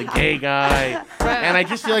guy and the gay guy. And I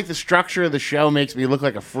just feel like the structure of the show makes me look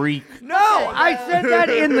like a freak. no, I said that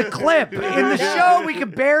in the clip. In the show, we can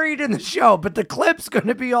bury it in the show, but the clip's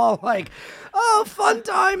gonna be all like, oh, fun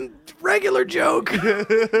time, regular joke.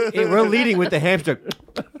 Hey, we're leading with the hamster.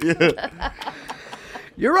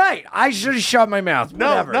 You're right. I should have shut my mouth.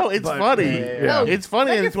 Whatever. No, it's But- funny. No, It's funny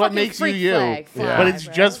let and your it's what fucking makes you freak you. flag fly, But it's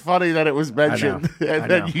bro. just funny that it was mentioned I and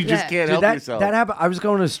know. that you just Yeah. can't Dude, help that yourself. happened. I was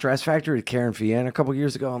going to a Stress Factory with Karen Fian a couple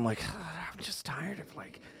years ago. I'm like, I'm just tired of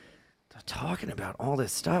like talking about all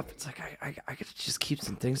this stuff. It's like I could just keep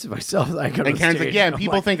some things to myself. I go And on Karen's stage like, yeah, and and I'm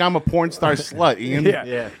people like, think I'm a porn star slut, Ian.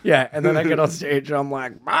 yeah. And then I get on stage and I'm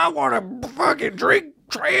like, I want to fucking drink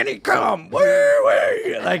tranny cum. Woo.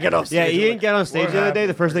 And I get off Yeah, stage. Ian I'm got on stage "What the other day. happened?"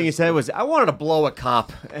 The first thing he said was, I wanted to blow a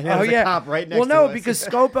cop. And there Oh was yeah, a cop right next well, to no, us. because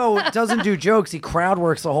Scopo doesn't do jokes. He crowd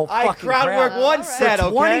works the whole I fucking crowd work one right. set, For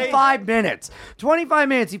okay? 25 minutes. 25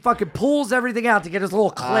 minutes. He fucking pulls everything out to get his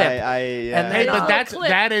little clip. And Hey, then, but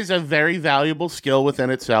that is a very valuable skill within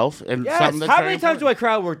itself, and Yes. something that's How very many times do I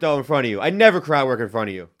crowd work, though, in front of you? I never crowd work in front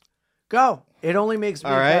of you. Go. It only makes me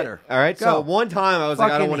All right? better. All right, Go. so one time I was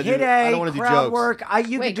like, I don't want to hit do, I A, don't want to do crowd jokes. work.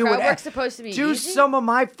 You Wait, can do crowd whatever. work's supposed to be do easy? some of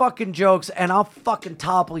my fucking jokes, and I'll fucking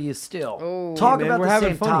topple you still. Oh. Talk Man, about we're the having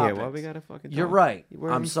same fun topics. here. Why we gotta fucking You're talk? right. We're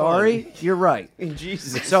I'm having sorry. fun. You're right.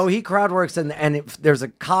 Jesus. So he crowd works, and there's a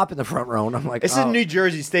cop in the front row, and I'm like, This is oh. a New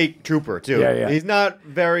Jersey State Trooper, too. Yeah. He's not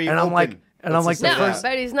very And I'm open. like, And I'm like, No, I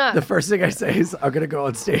bet he's not. the first thing I say is, I'm going to go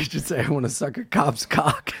on stage and say, I want to suck a cop's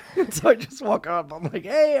cock. So I just walk up. I'm like,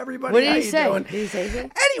 hey, everybody, What did how he you say? doing? Did he say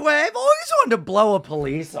anything? Anyway, I've always wanted to blow a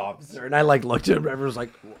police officer. And I like looked at him. Everyone was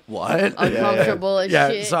like, what? Uncomfortable as Yeah,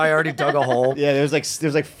 shit. so I already dug a hole. Yeah, there's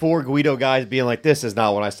like 4 Guido guys being like, "This is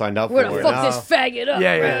not what I signed up We're for." gonna fuck No. this faggot up.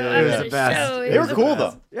 Yeah, right? it was After the best. show. They were cool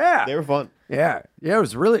though. Yeah. They were fun. Yeah. Yeah, it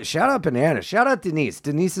was really, shout out Bananas. Shout out Denise.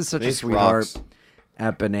 Denise is such a Denise sweetheart rocks.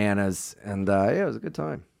 at Bananas. And yeah, it was a good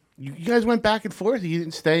time. You guys went back and forth. You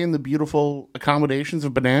didn't stay in the beautiful accommodations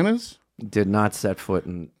of Bananas? Did not set foot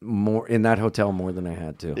in that hotel more than I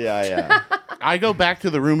had to. Yeah. I go back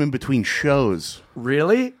to the room in between shows,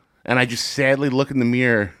 Really? and I just sadly look in the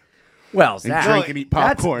mirror Well, and Zach, drink and eat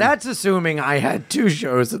popcorn. That's assuming I had 2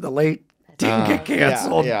 shows and the late didn't get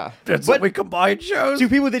canceled. yeah. That's But what we combined shows. 2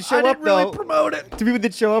 people did show I up didn't really though. promote it. 2 people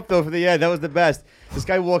did show up though for the end. That was the best. This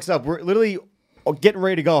guy walks up. We're literally getting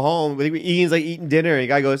ready to go home. Ian's like eating dinner, and the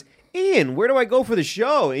guy goes, "Ian, where do I go for the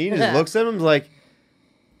show?" And Ian just looks at him like,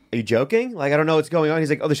 "Are you joking? Like, I don't know what's going on." He's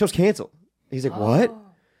like, "Oh, the show's canceled." He's like, "What?"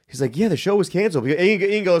 He's like, "Yeah, the show was canceled."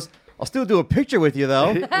 Ian goes, "I'll still do a picture with you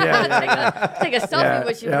though." Take a selfie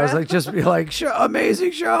with you, Yeah, I was bro. like, just be like,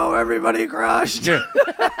 amazing show, everybody crushed.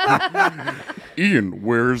 Ian,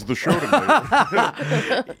 where's the show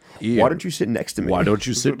tonight? Why don't you sit next to me? Why don't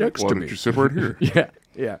you sit next Why to don't me? you sit right here?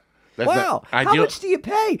 Yeah. That's Wow, not- I how do- much do you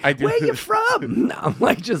pay? I do- Where you from? No, I'm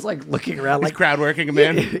like just like looking around He's like crowd working a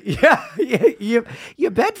man. yeah,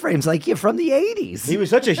 your bed frame's like you're from the 80s. He was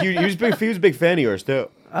such a huge. He was a big fan of yours too.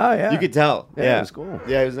 Oh yeah, You could tell. Yeah, it was cool.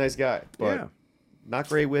 Yeah, he was a nice guy, but Yeah. not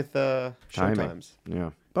great with show Timing. times.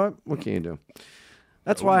 Yeah, but what can you do?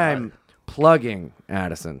 That's why I'm plugging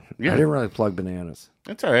Addison. Yeah. I didn't really plug Bananas.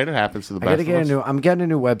 That's all right. It happens to the I gotta best get a of us. new. I'm getting a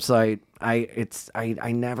new website. I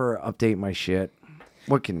never update my shit.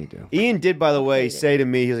 What can you do? Ian did, by the way, say to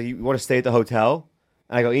me, he's like, "You want to stay at the hotel?"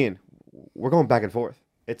 And I go, "Ian, we're going back and forth.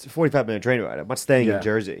 It's a 45-minute train ride. I'm not staying Yeah. in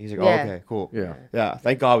Jersey." He's like, "Oh, Yeah. okay, cool." Yeah. Yeah.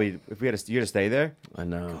 Thank God you had to stay there. I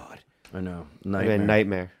know. I know. It'd be a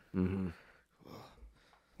nightmare.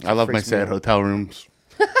 I love my Freaks me sad out. hotel rooms.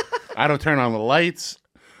 I don't turn on the lights.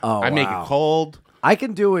 Oh, I make wow. it cold. I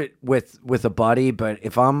can do it with a buddy, but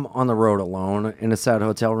if I'm on the road alone in a sad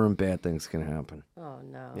hotel room, bad things can happen. Oh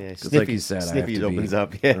no. Yeah, like you said, I have Sniffies to be opens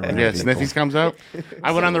up. around Yeah. Yeah, people. Sniffies comes up.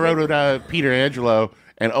 I went on the road with Peter Angelo,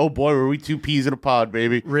 and oh boy, were we 2 peas in a pod,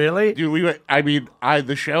 baby. Really? Dude, we were. I mean,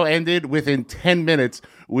 the show ended within 10 minutes.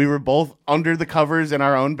 We were both under the covers in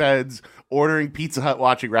our own beds, ordering Pizza Hut,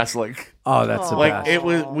 watching wrestling. Oh, that's the Like best. it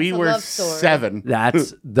was. We It's a were love story. 7,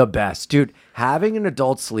 That's the best, dude. Having an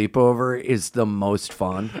adult sleepover is the most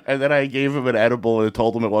fun. and then I gave him an edible and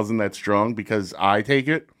told him it wasn't that strong because I take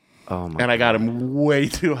it. Oh my! And I got him way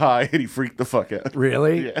too high, and he freaked the fuck out.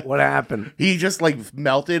 Really? Yeah. What happened? He just like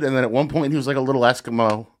melted, and then at one point he was like a little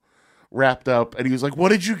Eskimo wrapped up, and he was like, "What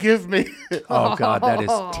did you give me?" Oh god, that is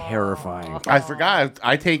terrifying. I forgot.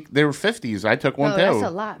 They were 50s. I took one Oh, too. that's a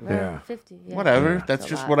lot, right? Yeah. 50. Yeah. Whatever. Yeah. That's That's a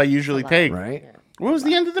just lot. what I usually That's a lot. take. Right? What was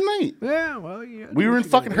the end of the night? Yeah. Well, yeah. We were in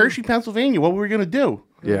fucking Hershey, Pennsylvania. What were we gonna do?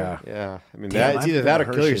 Yeah. Yeah. I mean, Damn, it's I've either been that to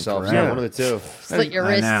or kill Hershey yourself. forever. Yeah, one of the two. Slit your I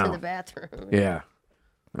wrists know. in the bathroom. Yeah.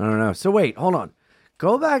 I don't know. So wait, hold on.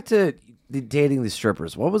 Go back to dating the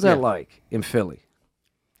strippers. What was that like in Philly?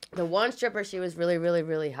 The one stripper, she was really, really,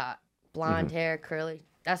 really hot. Blonde Mm-hmm. hair, curly.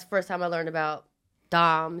 That's the first time I learned about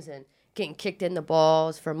doms and getting kicked in the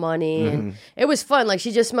balls for money. Mm-hmm. And it was fun. Like,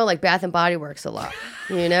 she just smelled like Bath and Body Works a lot,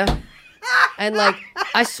 you know? And, like,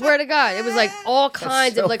 I swear to God, it was like all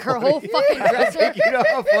kinds of, like, her whole fucking dresser. You know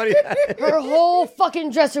how funny that is? Her whole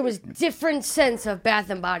fucking dresser was different scents of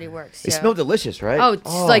Bath and Body Works. They yo. smell delicious, right? Oh, it's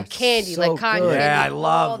like candy, so like cotton good. candy. Yeah, I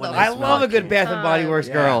love all when the they I love a good Bath and Body time. Works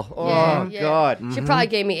girl. Oh, Yeah, yeah. God. She probably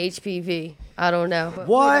gave me HPV. I don't know. But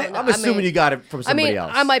we What? don't know. I'm assuming you got it from somebody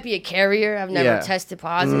else. I might be a carrier. I've never Yeah. tested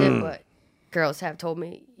positive, but girls have told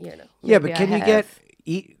me, you know. Yeah, maybe but can I you get have.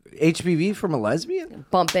 HPV from a lesbian?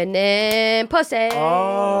 Bumping in pussy?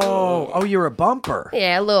 Oh, you're a bumper.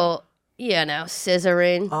 Yeah, a little, you know,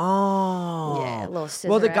 scissoring. Oh. Yeah, a little scissor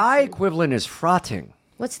Well, the guy action. equivalent is frotting.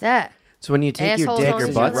 What's that? So when you take your Assholes dick on and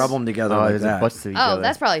each you other? rub them together Oh, like there's a that. butts to each Oh, other.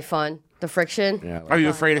 that's probably fun. The friction. Yeah, Are you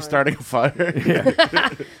afraid of starting a fire?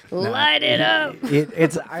 Light it up.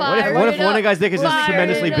 it's Fire What it if one up. guy's dick is just Fire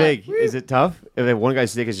tremendously it up. big? Is it tough? If one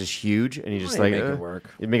guy's dick is just huge and you just you like make it work.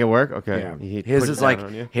 You make it work? Okay. Yeah. He His puts is it like down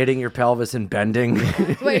on you. hitting your pelvis and bending.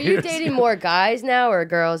 Wait, are you dating more guys now or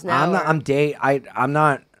girls now? I'm not. or- I'm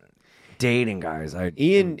not dating guys.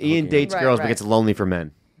 Ian dates Right, girls but right. gets lonely for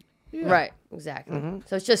men. Right, exactly.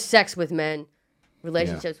 So it's just sex with men,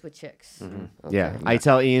 relationships with chicks. Okay. Yeah. I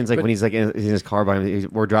tell Ian's like when he's like in his car by him,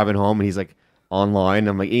 we're driving home and he's like, online.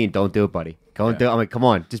 I'm like, Ian, don't do it, buddy. Don't do it. I'm like, come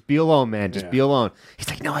on, just be alone, man. Just be alone. He's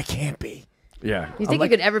like, no, I can't be. Yeah. You think you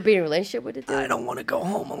could ever be in a relationship with a dude? I don't want to go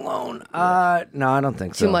home alone. No, I don't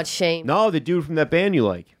think so. Too much shame. No, the dude from that band you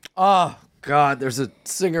like. Oh God, there's a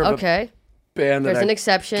singer of a band that There's an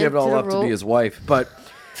exception give it all to the up to rule. be his wife, but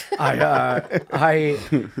I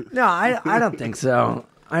don't think so.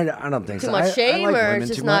 I don't think Too so. much shame, I like or women it's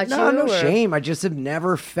just too not much. No, you, no or- shame. I just have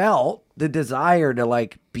never felt the desire to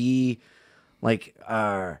like be like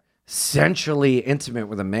sensually intimate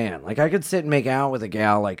with a man. Like I could sit and make out with a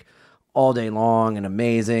gal like all day long and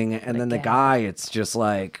amazing, and then the guy, it's just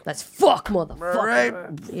like, Let's fuck, motherfucker. right,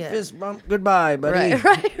 Yeah. fist bump, goodbye, buddy.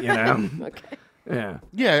 Right. You know. Okay. Yeah.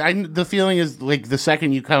 Yeah, the feeling is like the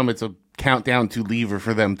second you come, it's a countdown to leave or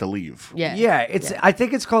for them to leave. Yeah. Yeah, it's. I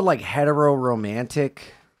think it's called like hetero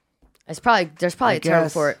romantic. There's probably I a term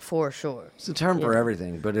guess. for it for sure. It's a term for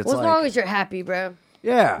everything, but it's Well, as like long as you're happy, bro.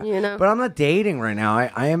 yeah, you know. But I'm not dating right now.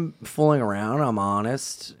 I am fooling around. I'm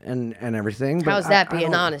honest and everything. But How's that I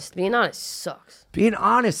being don't- honest? Being honest sucks. Being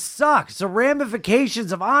honest sucks. The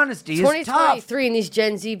ramifications of honesty is tough. 2023 and these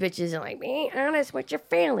Gen Z bitches are like, be honest with your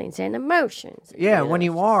feelings and emotions. Yeah, when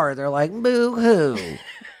you are, they're like boo hoo.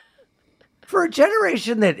 For a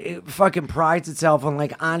generation that fucking prides itself on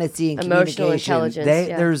like honesty and Emotional communication, intelligence,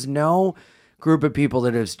 yeah. there's no group of people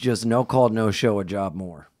that is just no call, no show a job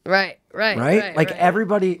more. Right. Like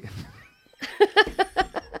everybody.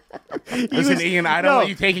 Listen, Ian, I don't want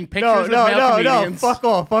you taking pictures with male comedians. Fuck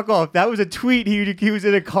off. That was a tweet. He was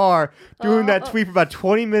in a car doing that tweet for about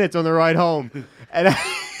 20 minutes on the ride home. And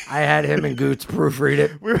I had him and Goots proofread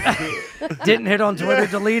it. Didn't hit on Twitter,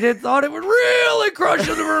 deleted. Thought it would really crush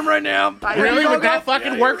in the room right now. Really, with that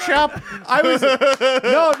fucking workshop? I was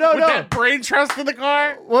no. With that brain trust in the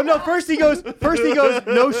car? Well, no. First he goes,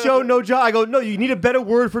 no show, no job. I go, no. You need a better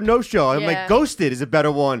word for no show. I'm Yeah. like, ghosted is a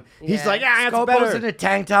better one. He's Yeah. like, that's Scopo's better. in a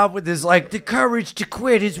tank top with his like, the courage to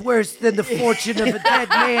quit is worse than the fortune of a dead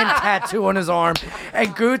man tattoo on his arm.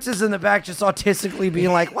 And Goots is in the back just autistically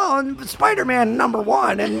being like, well, I'm Spider-Man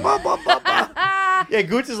 #1 and blah, blah, blah, blah. Yeah,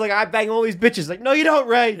 Goots is like, I bang all these bitches. Like, no, you don't,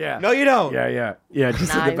 Ray. Yeah. No, you don't. Yeah,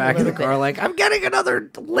 just Not in the even back a of the little car, bit. like, I'm getting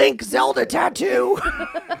another Link Zelda tattoo.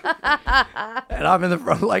 And I'm in the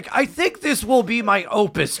front, like, I think this will be my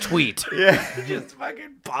Opus tweet. Yeah. Just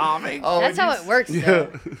fucking bombing. Oh, That's how it works,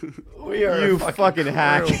 though. We are You a fucking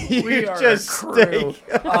hack. crew. You We are just a crew. stink.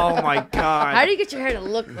 Oh my god. How do you get your hair to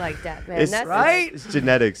look like that, man? It's, That's right? It's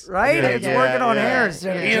genetics. Right? Yeah, It's yeah, working on yeah. hair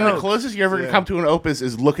instead of Ian, the jokes. closest you're ever going to come to an opus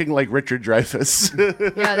is looking like Richard Dreyfuss.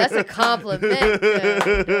 Yeah, that's a compliment.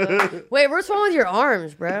 Wait, what's wrong with your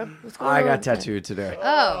arms, bro? What's going I on? got tattooed today.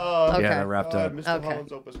 Oh, okay. Yeah, they're wrapped up. Okay.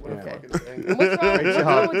 Opus, what a fucking thing. What's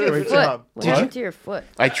wrong with your Great foot? job. What happened to your foot?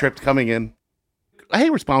 I tripped coming in. Hey,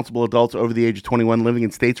 responsible adults over the age of 21 living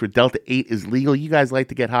in states where Delta 8 is legal. You guys like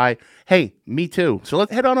to get high. Hey, me too. So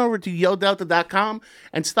let's head on over to yodelta.com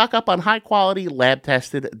and stock up on high-quality,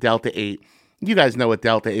 lab-tested Delta 8. You guys know what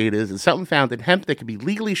Delta 8 is. It's something found in hemp that can be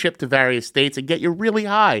legally shipped to various states and get you really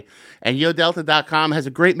high. And yodelta.com has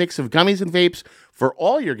a great mix of gummies and vapes for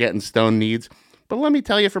all your getting stoned needs. But let me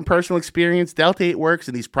tell you from personal experience, Delta 8 works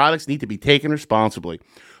and these products need to be taken responsibly.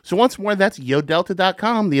 So once more, that's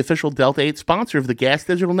yodelta.com, the official Delta 8 sponsor of the Gas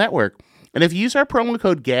Digital Network. And if you use our promo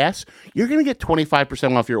code GAS, you're going to get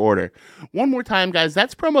 25% off your order. One more time, guys,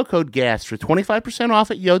 that's promo code GAS for 25% off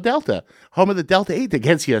at YoDelta, home of the Delta 8 that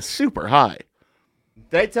gets you super high.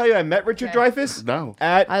 Did I tell you I met Richard Dreyfuss? No.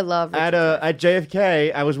 I love Richard at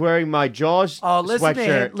JFK. I was wearing my Jaws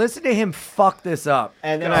sweatshirt. Listen to him fuck this up.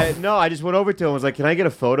 And then I just went over to him and was like, can I get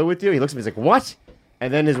a photo with you? He looks at me, he's like, what?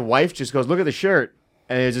 And then his wife just goes, look at the shirt.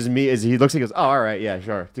 And it's just me, as he looks, he goes, oh, all right, yeah,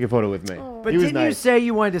 sure. Take a photo with me. But He was didn't you nice. say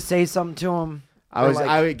you wanted to say something to him?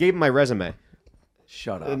 I gave him my resume.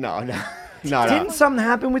 Shut up. No. Didn't something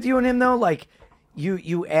happen with you and him though? Like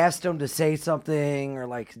you asked him to say something or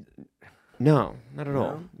like No, not at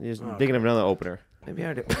all. He's thinking of another opener. maybe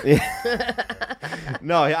I did.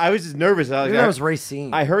 No, I was just nervous. Maybe that was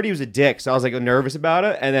Racine. I heard he was a dick, so I was like nervous about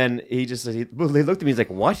it. And then he looked at me. He's like,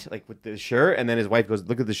 "What?" Like with the shirt. And then his wife goes,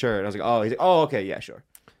 "Look at the shirt." And I was like, "Oh." He's like, "Oh, okay, yeah, sure."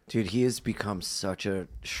 Dude, he has become such a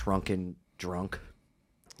shrunken drunk.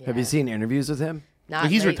 Have you seen interviews with him? Not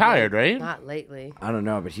He's lately. retired, right? Not lately. I don't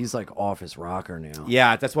know, but he's like off his rocker now.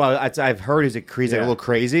 Yeah, that's why I've heard he's like Yeah. a little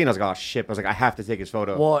crazy, and I was like, "Oh shit!" I was like, "I have to take his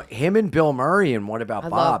photo." Well, him and Bill Murray and What About I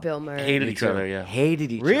Bob? love Bill Murray. Hated Me each too. other, yeah.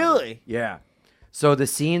 Hated each other. Really? Yeah. So the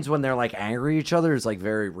scenes when they're like angry at each other is like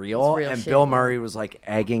very real, It's real and shit, Bill yeah. Murray was like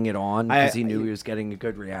egging it on because he knew he was getting a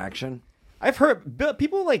good reaction. I've heard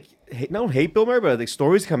people like don't hate Bill Murray, but like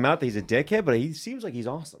stories come out that he's a dickhead, but he seems like he's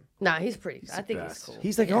awesome. Nah, he's pretty. I think he's cool.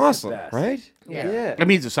 He's like the awesome, best. right? Yeah. I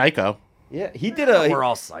mean, he's a psycho. Yeah, he did a. We're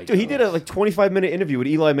all psychos. Dude, he did a 25-minute interview with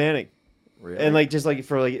Eli Manning. Really? And just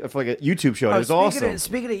for a YouTube show. It was awesome.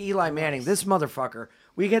 Speaking of Eli Manning, this motherfucker,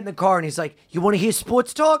 we get in the car and he's like, "You want to hear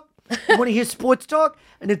sports talk? You want to hear sports talk?"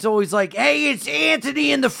 And it's always like, "Hey, it's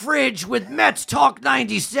Anthony in the fridge with Mets Talk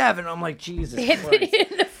 97." I'm like, Jesus Christ.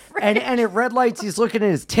 And at red lights, he's looking at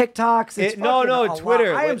his TikToks. It's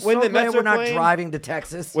Twitter. I am When so the glad Mets we're are not playing- driving to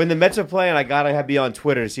Texas. When the Mets are playing, I gotta be on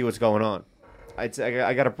Twitter to see what's going on. I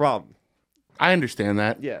got a problem. I understand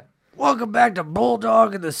that. Yeah. Welcome back to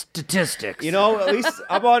Bulldog and the Statistics. At least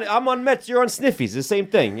I'm on Mets. You're on Sniffies. It's the same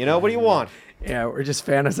thing. What do you want? Yeah, we're just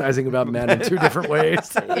fantasizing about men in two different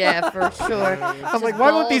ways. Yeah, for sure. I'm like,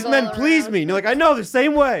 why won't these men please me? And you're like, I know the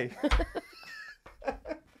same way.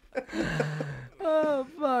 Oh,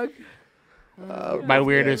 fuck. My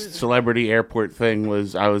weirdest celebrity airport thing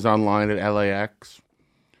was I was online at LAX,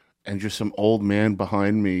 and just some old man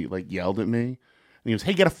behind me yelled at me. And he goes,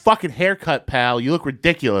 "Hey, get a fucking haircut, pal. You look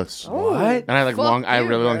ridiculous." What? And I had I had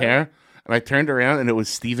really long bro. hair. And I turned around and it was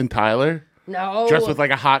Steven Tyler, No. dressed with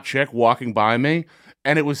a hot chick walking by me.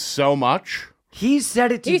 And it was so much. He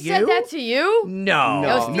said it to He you? said that to you? No.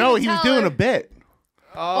 That was Steven No, he was Tyler. doing a bit.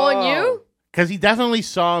 On you? Because he definitely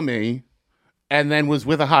saw me and then was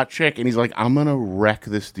with a hot chick. And he's like, "I'm going to wreck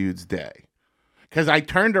this dude's day." Because I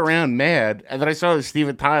turned around mad, and then I saw it was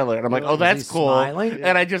Steven Tyler, and I'm like, "Oh, that's he cool." smiling?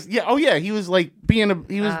 And I just, he was doing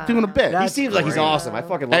a bit. He seems like he's awesome. I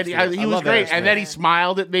fucking love And Steven. he I was love great, Aerosmith. and then he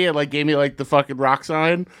smiled at me and gave me the fucking rock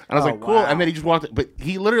sign, and I was like, "Cool." wow. And then he just walked. But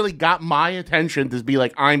he literally got my attention to be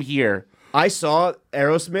like, "I'm here." I saw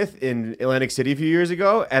Aerosmith in Atlantic City a few years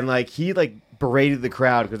ago, and he berated the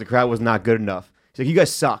crowd because the crowd was not good enough. He's like, "You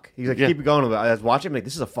guys suck." He's like, Yeah. "Keep it going." I was watching him like,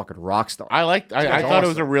 "This is a fucking rock star." I guy's thought it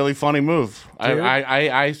was awesome. a really funny move.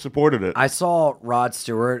 I supported it. I saw Rod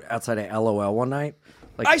Stewart outside of LOL one night.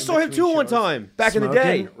 I saw him too one time back in the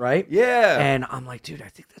day. Right? Yeah. And I'm like, dude, I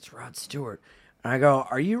think that's Rod Stewart. And I go,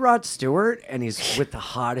 "Are you Rod Stewart?" And he's with the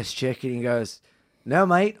hottest chick, and he goes, "No,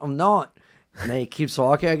 mate, I'm not." And then he keeps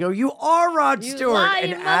walking. I go, "You are Rod You Stewart."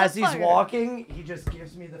 lying And as he's motherfucker. walking, he just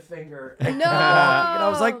gives me the finger. And No. walking. And I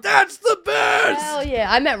was like, "That's the best." Hell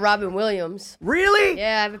yeah. I met Robin Williams. Really?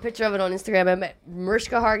 Yeah, I have a picture of it on Instagram. I met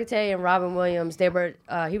Mariska Hargitay and Robin Williams. They were,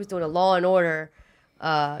 he was doing a Law and Order.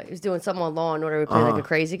 He was doing something on Law and Order. He played like a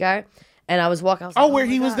crazy guy. And I was walking. I was like, where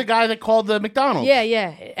my he was God. the guy that called the McDonald's.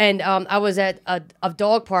 Yeah. And I was at a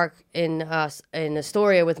dog park in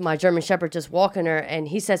Astoria with my German Shepherd, just walking her, and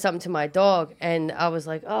he said something to my dog, and I was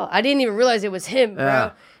like, "Oh, I didn't even realize it was him, bro."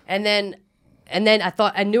 Yeah. And then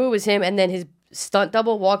I knew it was him, and then his stunt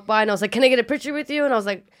double walked by, and I was like, "Can I get a picture with you?" And I was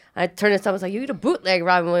like, I turned to someone, I was like, "You the bootleg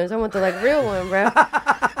Robin Williams. I want the real one, bro."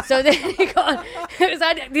 So then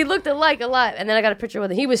he looked alike a lot, and then I got a picture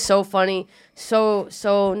with him. He was so funny, so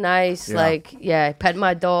nice. Yeah. Pet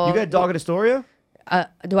my dog. You got a dog in Astoria?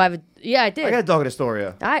 Do I have a? Yeah, I did. I got a dog in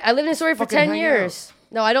Astoria. I lived in Astoria for Fucking 10 hang years.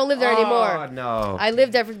 No, I don't live there anymore. Oh, no. I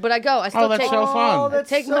lived there, but I go. I still that's take. so fun. Oh, that's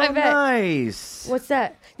Take so my vet. nice. What's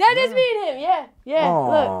that? That is me and him. Yeah.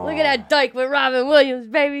 Aw. Look at that dyke with Robin Williams,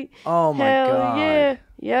 baby. Oh, my Hell God. yeah.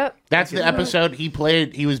 Yep. That's the episode he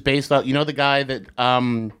played. He was based off, the guy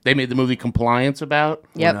that they made the movie Compliance about?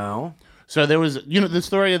 Yep. No. So there was, the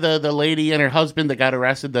story of the lady and her husband that got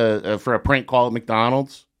arrested for a prank call at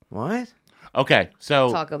McDonald's. What? Okay,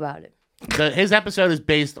 so Talk about it. his episode is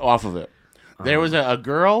based off of it. There was a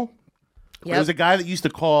girl. There was a guy that used to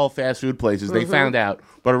call fast food places. They found out.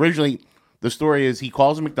 But originally, the story is he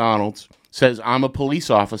calls a McDonald's, says, "I'm a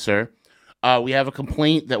police officer. We have a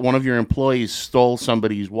complaint that one of your employees stole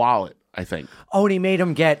somebody's wallet, I think." Oh, and he made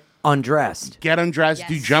him get undressed. Get undressed,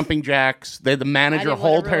 do Yes. jumping jacks. The I manager didn't wanna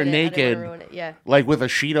hold her ruin it. I didn't naked, wanna ruin it. Yeah. with a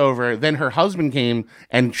sheet over her. Then her husband came,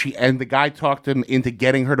 and the guy talked him into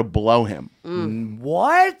getting her to blow him.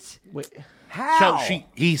 What? How? So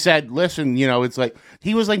he said, "Listen, it's like,"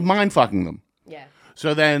 he was mind fucking them. Yeah.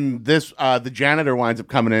 So then the janitor winds up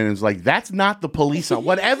coming in and is like, "That's not the police.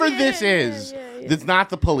 Whatever this is, it's not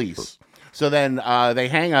the police." So then they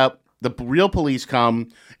hang up. The real police come,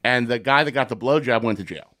 and the guy that got the blowjob went to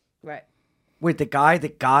jail Right. Wait, the guy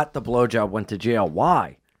that got the blowjob went to jail.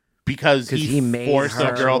 Why? because 'Cause he he made forced a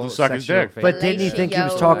her girl to suck his sexual dick. fate. But didn't he think he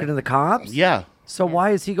was talking to the cops? Yeah. So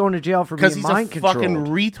why is he going to jail for Because being he's mind a controlled? fucking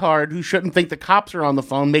retard who shouldn't think the cops are on the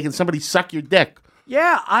phone making somebody suck your dick.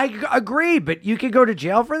 Yeah, I agree, but you could go to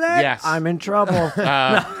jail for that? Yes. I'm in trouble.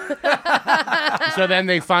 So then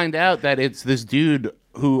they find out that it's this dude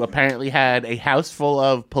who apparently had a house full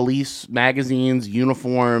of police magazines,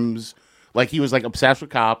 uniforms. He was obsessed with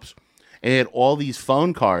cops. And he had all these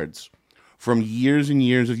phone cards from years and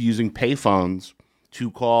years of using payphones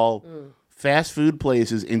to call fast food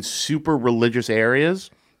places in super religious areas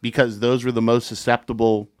because those were the most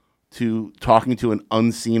susceptible to talking to an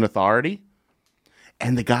unseen authority.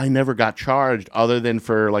 And the guy never got charged other than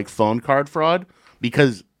for like phone card fraud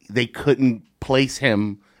because they couldn't place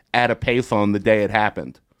him at a payphone the day it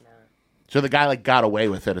happened. So the guy like got away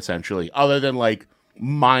with it essentially, other than like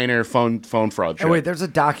minor phone fraud shit. Oh, wait, there's a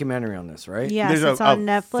documentary on this, right? Yes, There's it's on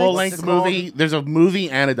Netflix. full-length movie. There's a movie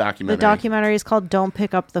and a documentary. The documentary is called "Don't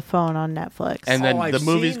Pick Up the Phone" on Netflix. And then I've the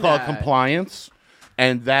movie's seen called that. Compliance.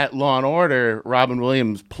 And that Law and Order, Robin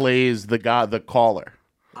Williams plays the caller.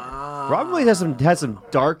 Robin Williams had some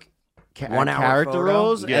dark 1 hour character photo?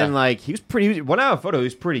 roles, Yeah. and like he was pretty. 1 hour photo, he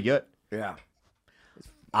was pretty good. Yeah.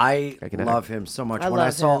 I can love him so much. I When I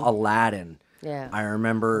love saw him. Aladdin, Yeah. I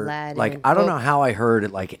remember, Aladdin, like, I don't know Coke. how I heard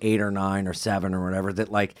at like 8 or 9 or 7 or whatever,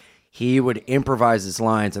 that like he would improvise his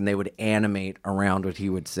lines and they would animate around what he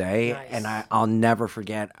would say. Nice. And I'll never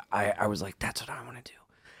forget, I was like, that's what I want to do.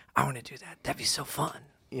 I want to do that. That'd be so fun,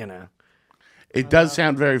 you know? It does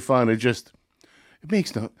sound very fun. It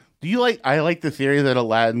makes no. Do you like? I like the theory that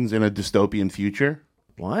Aladdin's in a dystopian future.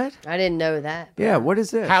 What? I didn't know that. Yeah, what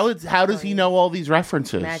is this? How does he know all these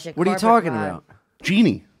references? Magic What are you carpet talking ride. about?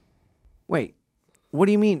 Genie. Wait, what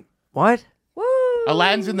do you mean? What? Woo!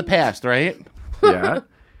 Aladdin's in the past, right? Yeah.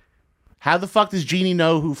 How the fuck does Genie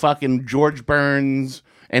know who fucking George Burns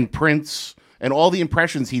and Prince and all the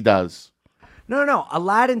impressions he does? No.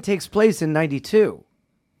 Aladdin takes place in 92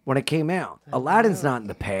 when it came out. Aladdin's not in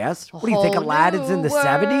the past. What do you think? Whole Aladdin's in the new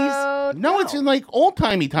 70s? world. No, it's in like old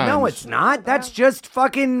timey times. No, it's not. That's just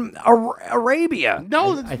fucking Arabia.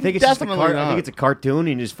 No, I think it's just a definitely not. I think it's a cartoon,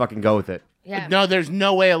 and you just fucking go with it. Yeah. No, there's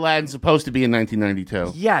no way Aladdin's supposed to be in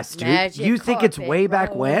 1992. Yes, dude. Magic You think it's carpet way back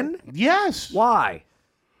ride. when? Yes, Why?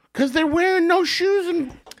 because they're wearing no shoes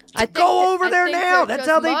and I think Go over I there think now. they're That's just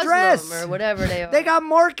how they Muslim dress. or whatever they are. They got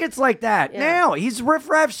markets like that Yeah. now. He's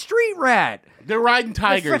riff-raff street rat. they're riding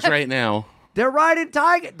tigers right now. They're riding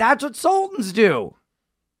tiger. That's what sultans do.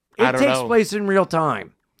 I It don't takes know. place in real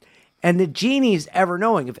time. And the genie's ever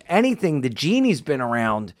knowing. If anything, the genie's been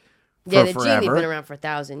around for yeah, the forever. genie's been around for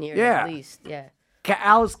 1,000 years Yeah. at least. Yeah.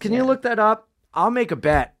 Alice, can you Yeah. look that up? I'll make a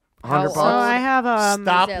bet. $100 How So bucks. I have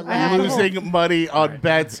Stop Is that losing money on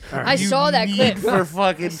bets. I You saw that need clip. for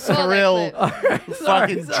fucking saw that thrill. clip.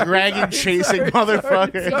 Fucking dragon chasing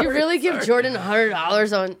motherfucker. Did you really give Jordan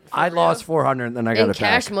 $100 on? I lost 400 and then I got in it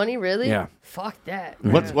cash back. money, really? Yeah. Fuck that.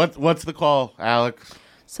 What's the call, Alex?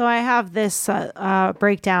 So I have this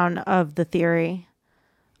breakdown of the theory,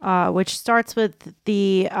 which starts with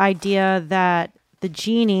the idea that the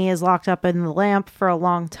genie is locked up in the lamp for a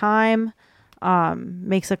long time.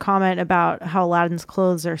 Makes a comment about how Aladdin's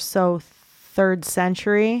clothes are so 3rd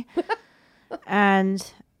century,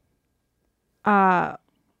 and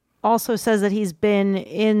also says that he's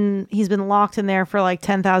been locked in there for like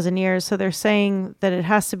 10,000 years. So they're saying that it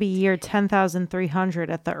has to be year 10,300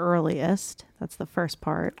 at the earliest. That's the first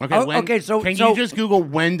part. Okay, Oh, okay, so- can so- you just Google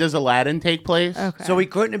when does Aladdin take place? Okay. So he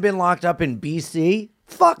couldn't have been locked up in BC?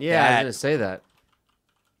 Fuck Yeah, I was that. gonna say that.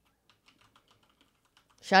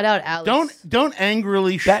 Shout out Alex. Don't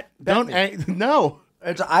angrily no.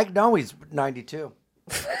 I know he's 92.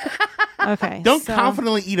 Okay. Don't so-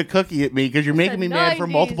 confidently eat a cookie at me because you're making me mad for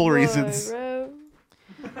 90s multiple boy, reasons. bro.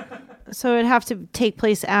 So it'd have to take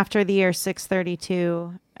place after the year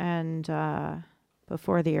 632 and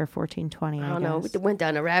before the year 1420. I don't know. We went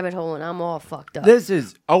down a rabbit hole and I'm all fucked up. This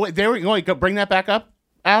is Oh wait, there we go. Wait, go bring that back up,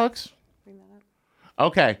 Alex. Bring that up.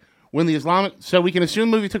 Okay. When the Islamic, so we can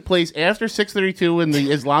assume the movie took place after 632 when the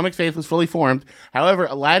Islamic faith was fully formed. However,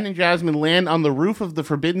 Aladdin and Jasmine land on the roof of the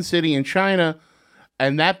Forbidden City in China,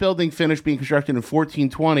 and that building finished being constructed in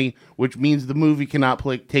 1420, which means the movie cannot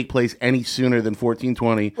take place any sooner than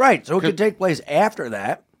 1420. right. So it could take place after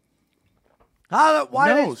that. Why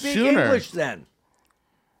No, did they speak sooner. English then?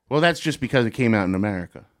 Well, that's just because it came out in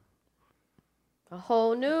America. A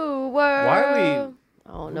whole new world. Why are we?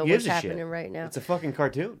 I don't know Who what's gives a happening shit? right now. It's a fucking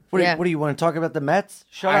cartoon. Yeah. What do you want to talk about the Mets?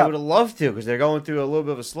 Shut I up. would love to because they're going through a little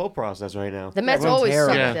bit of a slow process right now. The Mets Everyone's always suck,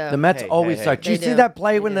 terrible. Yeah. though. The Mets Hey, always hey, suck. hey. Did you They see do. that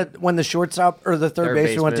play They when do. the shortstop or the third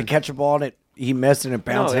baseman went to baseman. catch a ball and he missed and it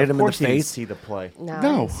bounced, No, hit of him in the course he didn't face? see the play. No, I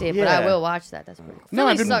No. didn't see it, but I Yeah. will watch that. That's pretty cool. No,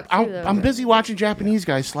 Philly suck, too, though. I'm busy watching Japanese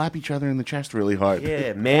guys slap each other in the chest really hard.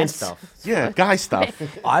 Yeah, man stuff. Yeah, guy stuff.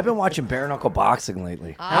 I've been watching bare knuckle boxing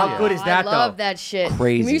lately. How good is that, I love though? that shit.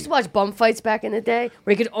 Crazy. We used to watch bum fights back in the day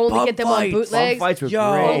where you could only Bum get them fights. on bootlegs. Bum fights were Yo.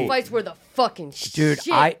 Bum great. fights were the fucking Dude,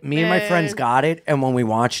 shit. me and my friends man. got it, and when we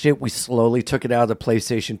watched it, we slowly took it out of the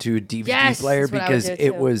PlayStation 2 DVD Yes, player that's what I would because do,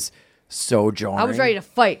 it too. was so jarring. I was ready to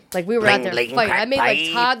fight. Like we were out there bling, fighting. I made like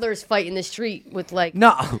crack, toddlers fight in the street with like.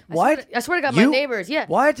 No, what? I swear to God, You- my neighbors. Yeah.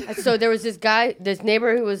 What? So there was this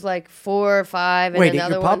neighbor who was like 4 or 5, and Wait, at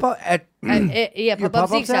another your one. papa at Yeah, Your Pop Up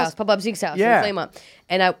Pop-Up's Zeke's house? house. Pop Up Zeke's house. Yeah. In Flame Up.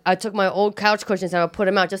 And I took my old couch cushions and I would put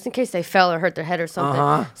them out just in case they fell or hurt their head or something.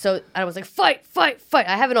 Uh-huh. So I was like, fight, fight, fight.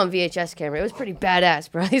 I have it on VHS camera. It was pretty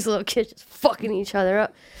badass, bro. These little kids just fucking each other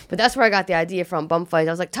up. But that's where I got the idea from, bum fights.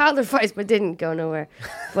 I was like, toddler fights, but didn't go nowhere.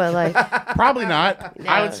 But like, Probably not.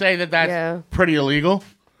 I would say that's Yeah. pretty illegal.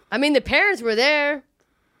 I mean, the parents were there.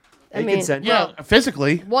 I They mean, consent. Yeah,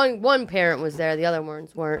 physically. one parent was there. The other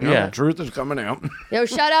ones weren't. Yeah. truth is coming out. Yo,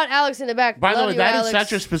 shout out Alex in the back. By the Love way, you, that is Alex.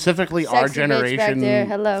 such a specifically Sexy our bitch back there. generation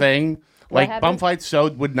Hello. thing. Like happened? bum fights so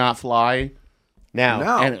would not fly. Now.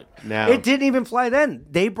 No, And Now. it didn't even fly then.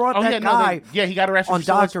 They brought Oh that yeah, guy no, he got arrested on for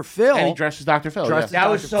solic- Dr. Phil. and he dressed as Dr. Phil. dressed yeah.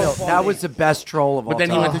 as Dr. Phil. That was the best troll of all But then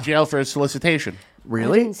time. he went to jail for his solicitation. I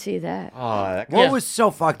Really? didn't see that. Oh, that What Yeah. was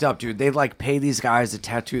so fucked up, dude? They like pay these guys to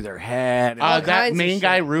tattoo their head. That kinds of main shit.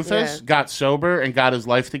 guy, Rufus, Yeah. got sober and got his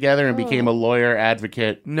life together and became a lawyer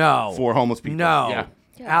advocate no, for homeless people. No, Yeah.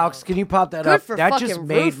 Alex, can you pop that Good up? for That fucking just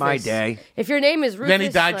made my Rufus. day. If your name is Rufus, Then he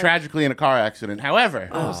died like, tragically in a car accident. However,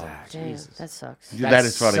 Damn, that sucks. that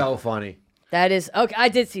is funny. So funny. That is okay. I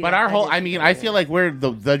did see But that. our whole, did I see mean, that, I yeah. feel like we're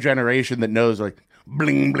the generation that knows like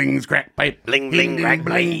bling bling's crack pipe, Bling, bling, crack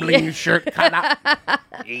bling pipe. bling shirt collar,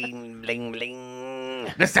 Bling, bling,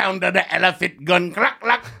 bling. the sound of the elephant gun clack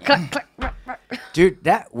clack. Dude,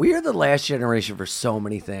 that we are the last generation for so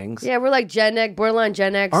many things. Yeah, we're like Gen X, borderline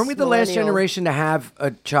Gen X. Aren't we the last millennial. generation to have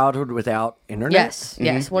a childhood without internet? Yes,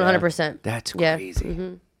 yes, 100%. That's Yeah.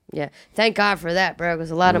 crazy. Yeah, thank God for that, bro.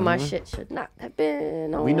 Because a lot of my shit should not have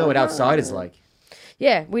been. We know what online. outside is like.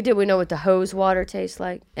 Yeah, we do. We know what the hose water tastes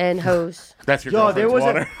like, and hose. That's your Yo, there girlfriend's was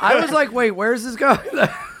water. I was like, wait, where's this going?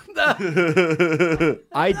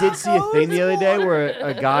 I did see a thing the other day where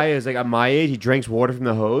a guy is like at my age, he drinks water from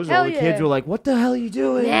the hose. Hell All the kids yeah. were like, "What the hell are you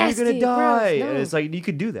doing? Nasty, You're gonna die!" gross, no. And it's like you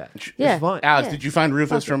could do that. Yeah. It's fun. Alex, Yeah. did you find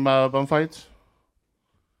Rufus from Bum Fights?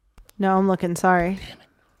 No, I'm looking. Sorry.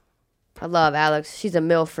 I love Alex. She's a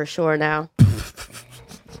MILF for sure now.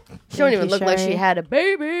 She don't Thank even you, look like Cheri. she had a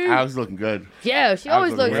baby. Alex is looking good. Yeah, she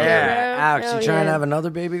always looks good, bro. Yeah, Alex, Hell you trying to yeah. have another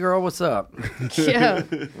baby girl? What's up? Yeah.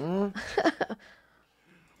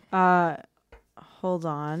 Hold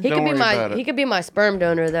on. He Don't could be worry my about it. he could be my sperm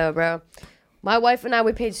donor though, bro. My wife and I,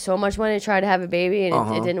 we paid so much money to try to have a baby,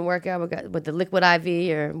 and it didn't work out. We got with the liquid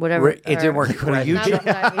IV or whatever. It didn't work. What you Not did?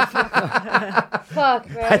 liquid IV. Fuck,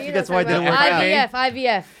 bro. I think that's why it didn't work out. IVF.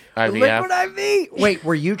 IVF. Liquid IV. Wait,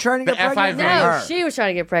 were you trying to The get pregnant? FIV. or No, her? she was trying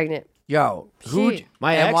to get pregnant. Yo, who? She-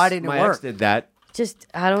 My and ex, why didn't it my work? ex did that. Just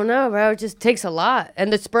I don't know, bro. It just takes a lot.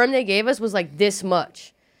 And the sperm they gave us was like this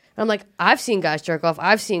much. I'm like, I've seen guys jerk off.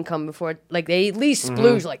 I've seen come before. Like they at least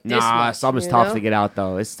splooge like this Nah, much. some is you tough know? to get out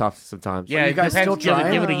though. It's tough sometimes. Yeah, you it guys depends. still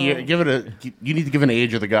Give it a year. trying? Give it a. You need to give an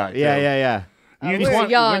age of the guy. Yeah, too. yeah. You're we were 20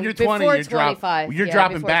 young, when you're 20, before you're, 25. you're Yeah,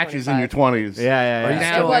 dropping before batches in your 25. 20s. Yeah, yeah, Are yeah. you Now-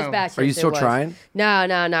 It still? was batches. Are you it still was. trying? No.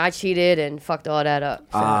 I cheated and fucked all that up. So.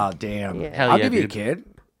 Ah, damn. Yeah. Hell I'll yeah, give you a dude. kid.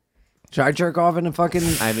 Should I jerk off in a fucking?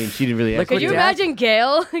 I mean, she didn't really. Liquid Could you death? imagine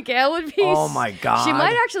Gail? Gail would be. Oh my God. She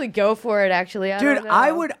might actually go for it. Actually, Dude, don't know.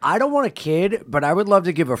 I would. I don't want a kid, but I would love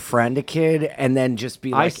to give a friend a kid and then just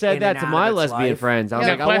be like. I said in that and to out my of its lesbian life. friends. I was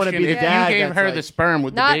Yeah, like, I want to be the if dad. you gave that's her like- the sperm,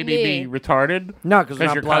 would the Not baby me. be retarded? No, because we're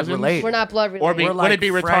not your blood cousins? related. We're not blood related. Or be, We're would like it be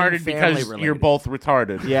friend, retarded family because related. you're both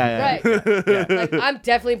retarded? Yeah, yeah. Right. Like, I'm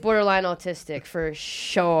definitely borderline autistic for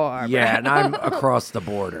sure. Yeah, and I'm across the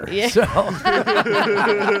border. Yeah. So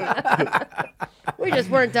We just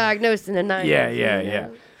weren't diagnosed in the 90s. yeah.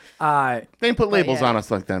 They didn't put labels yeah. on us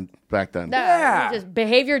like then back then. No, Yeah. it was just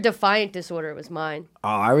behavior defiant disorder was mine.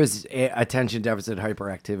 I was attention deficit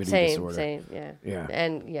hyperactivity disorder. Same, yeah. Yeah.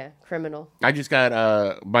 And yeah, criminal. I just got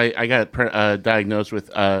diagnosed with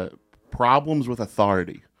problems with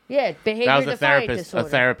authority. Yeah, behavior That was a defiant therapist. disorder. A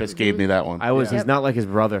therapist gave me that one. I was. Yep. He's not like his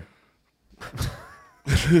brother.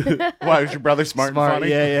 Why was your brother smart and funny?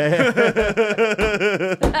 Yeah.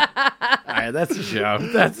 All right, that's a show.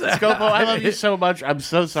 That's Scopo, I love you so much. I'm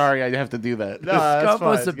so sorry I have to do that.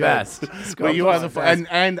 Scopo's the best. But you are the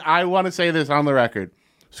and I want to say this on the record.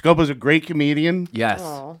 Scopo's a great comedian. Yes.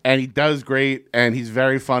 Aw. And he does great, and he's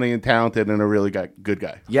very funny and talented, and a really good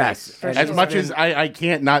guy. Yes. For And As sure. much as I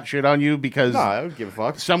can't not shit on you because I don't give a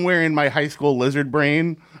fuck. somewhere in my high school lizard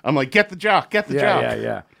brain, I'm like, get the jock, get the jock.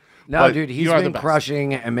 Yeah. No, But dude, he's you are the been best.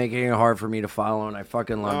 crushing and making it hard for me to follow, and I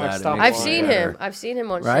fucking love that. It stop makes I've me seen better. him. I've seen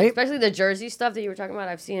him on Right? shit, especially the Jersey stuff that you were talking about.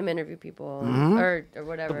 I've seen him interview people or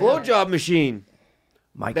whatever. Blowjob machine.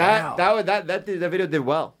 My That cow. that video did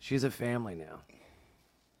well. She's a family now.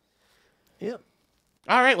 Yep.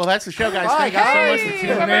 All right, well, that's the show, guys. Thank you so much for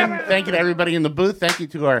tuning in. Thank you to everybody in the booth. Thank you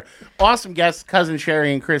to our awesome guests, Cousin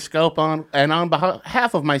Cheri and Chris Scopo. And on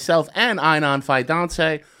behalf of myself and Einon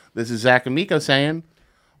Fidance, this is Zach Amico saying,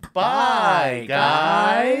 bye,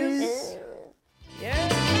 guys.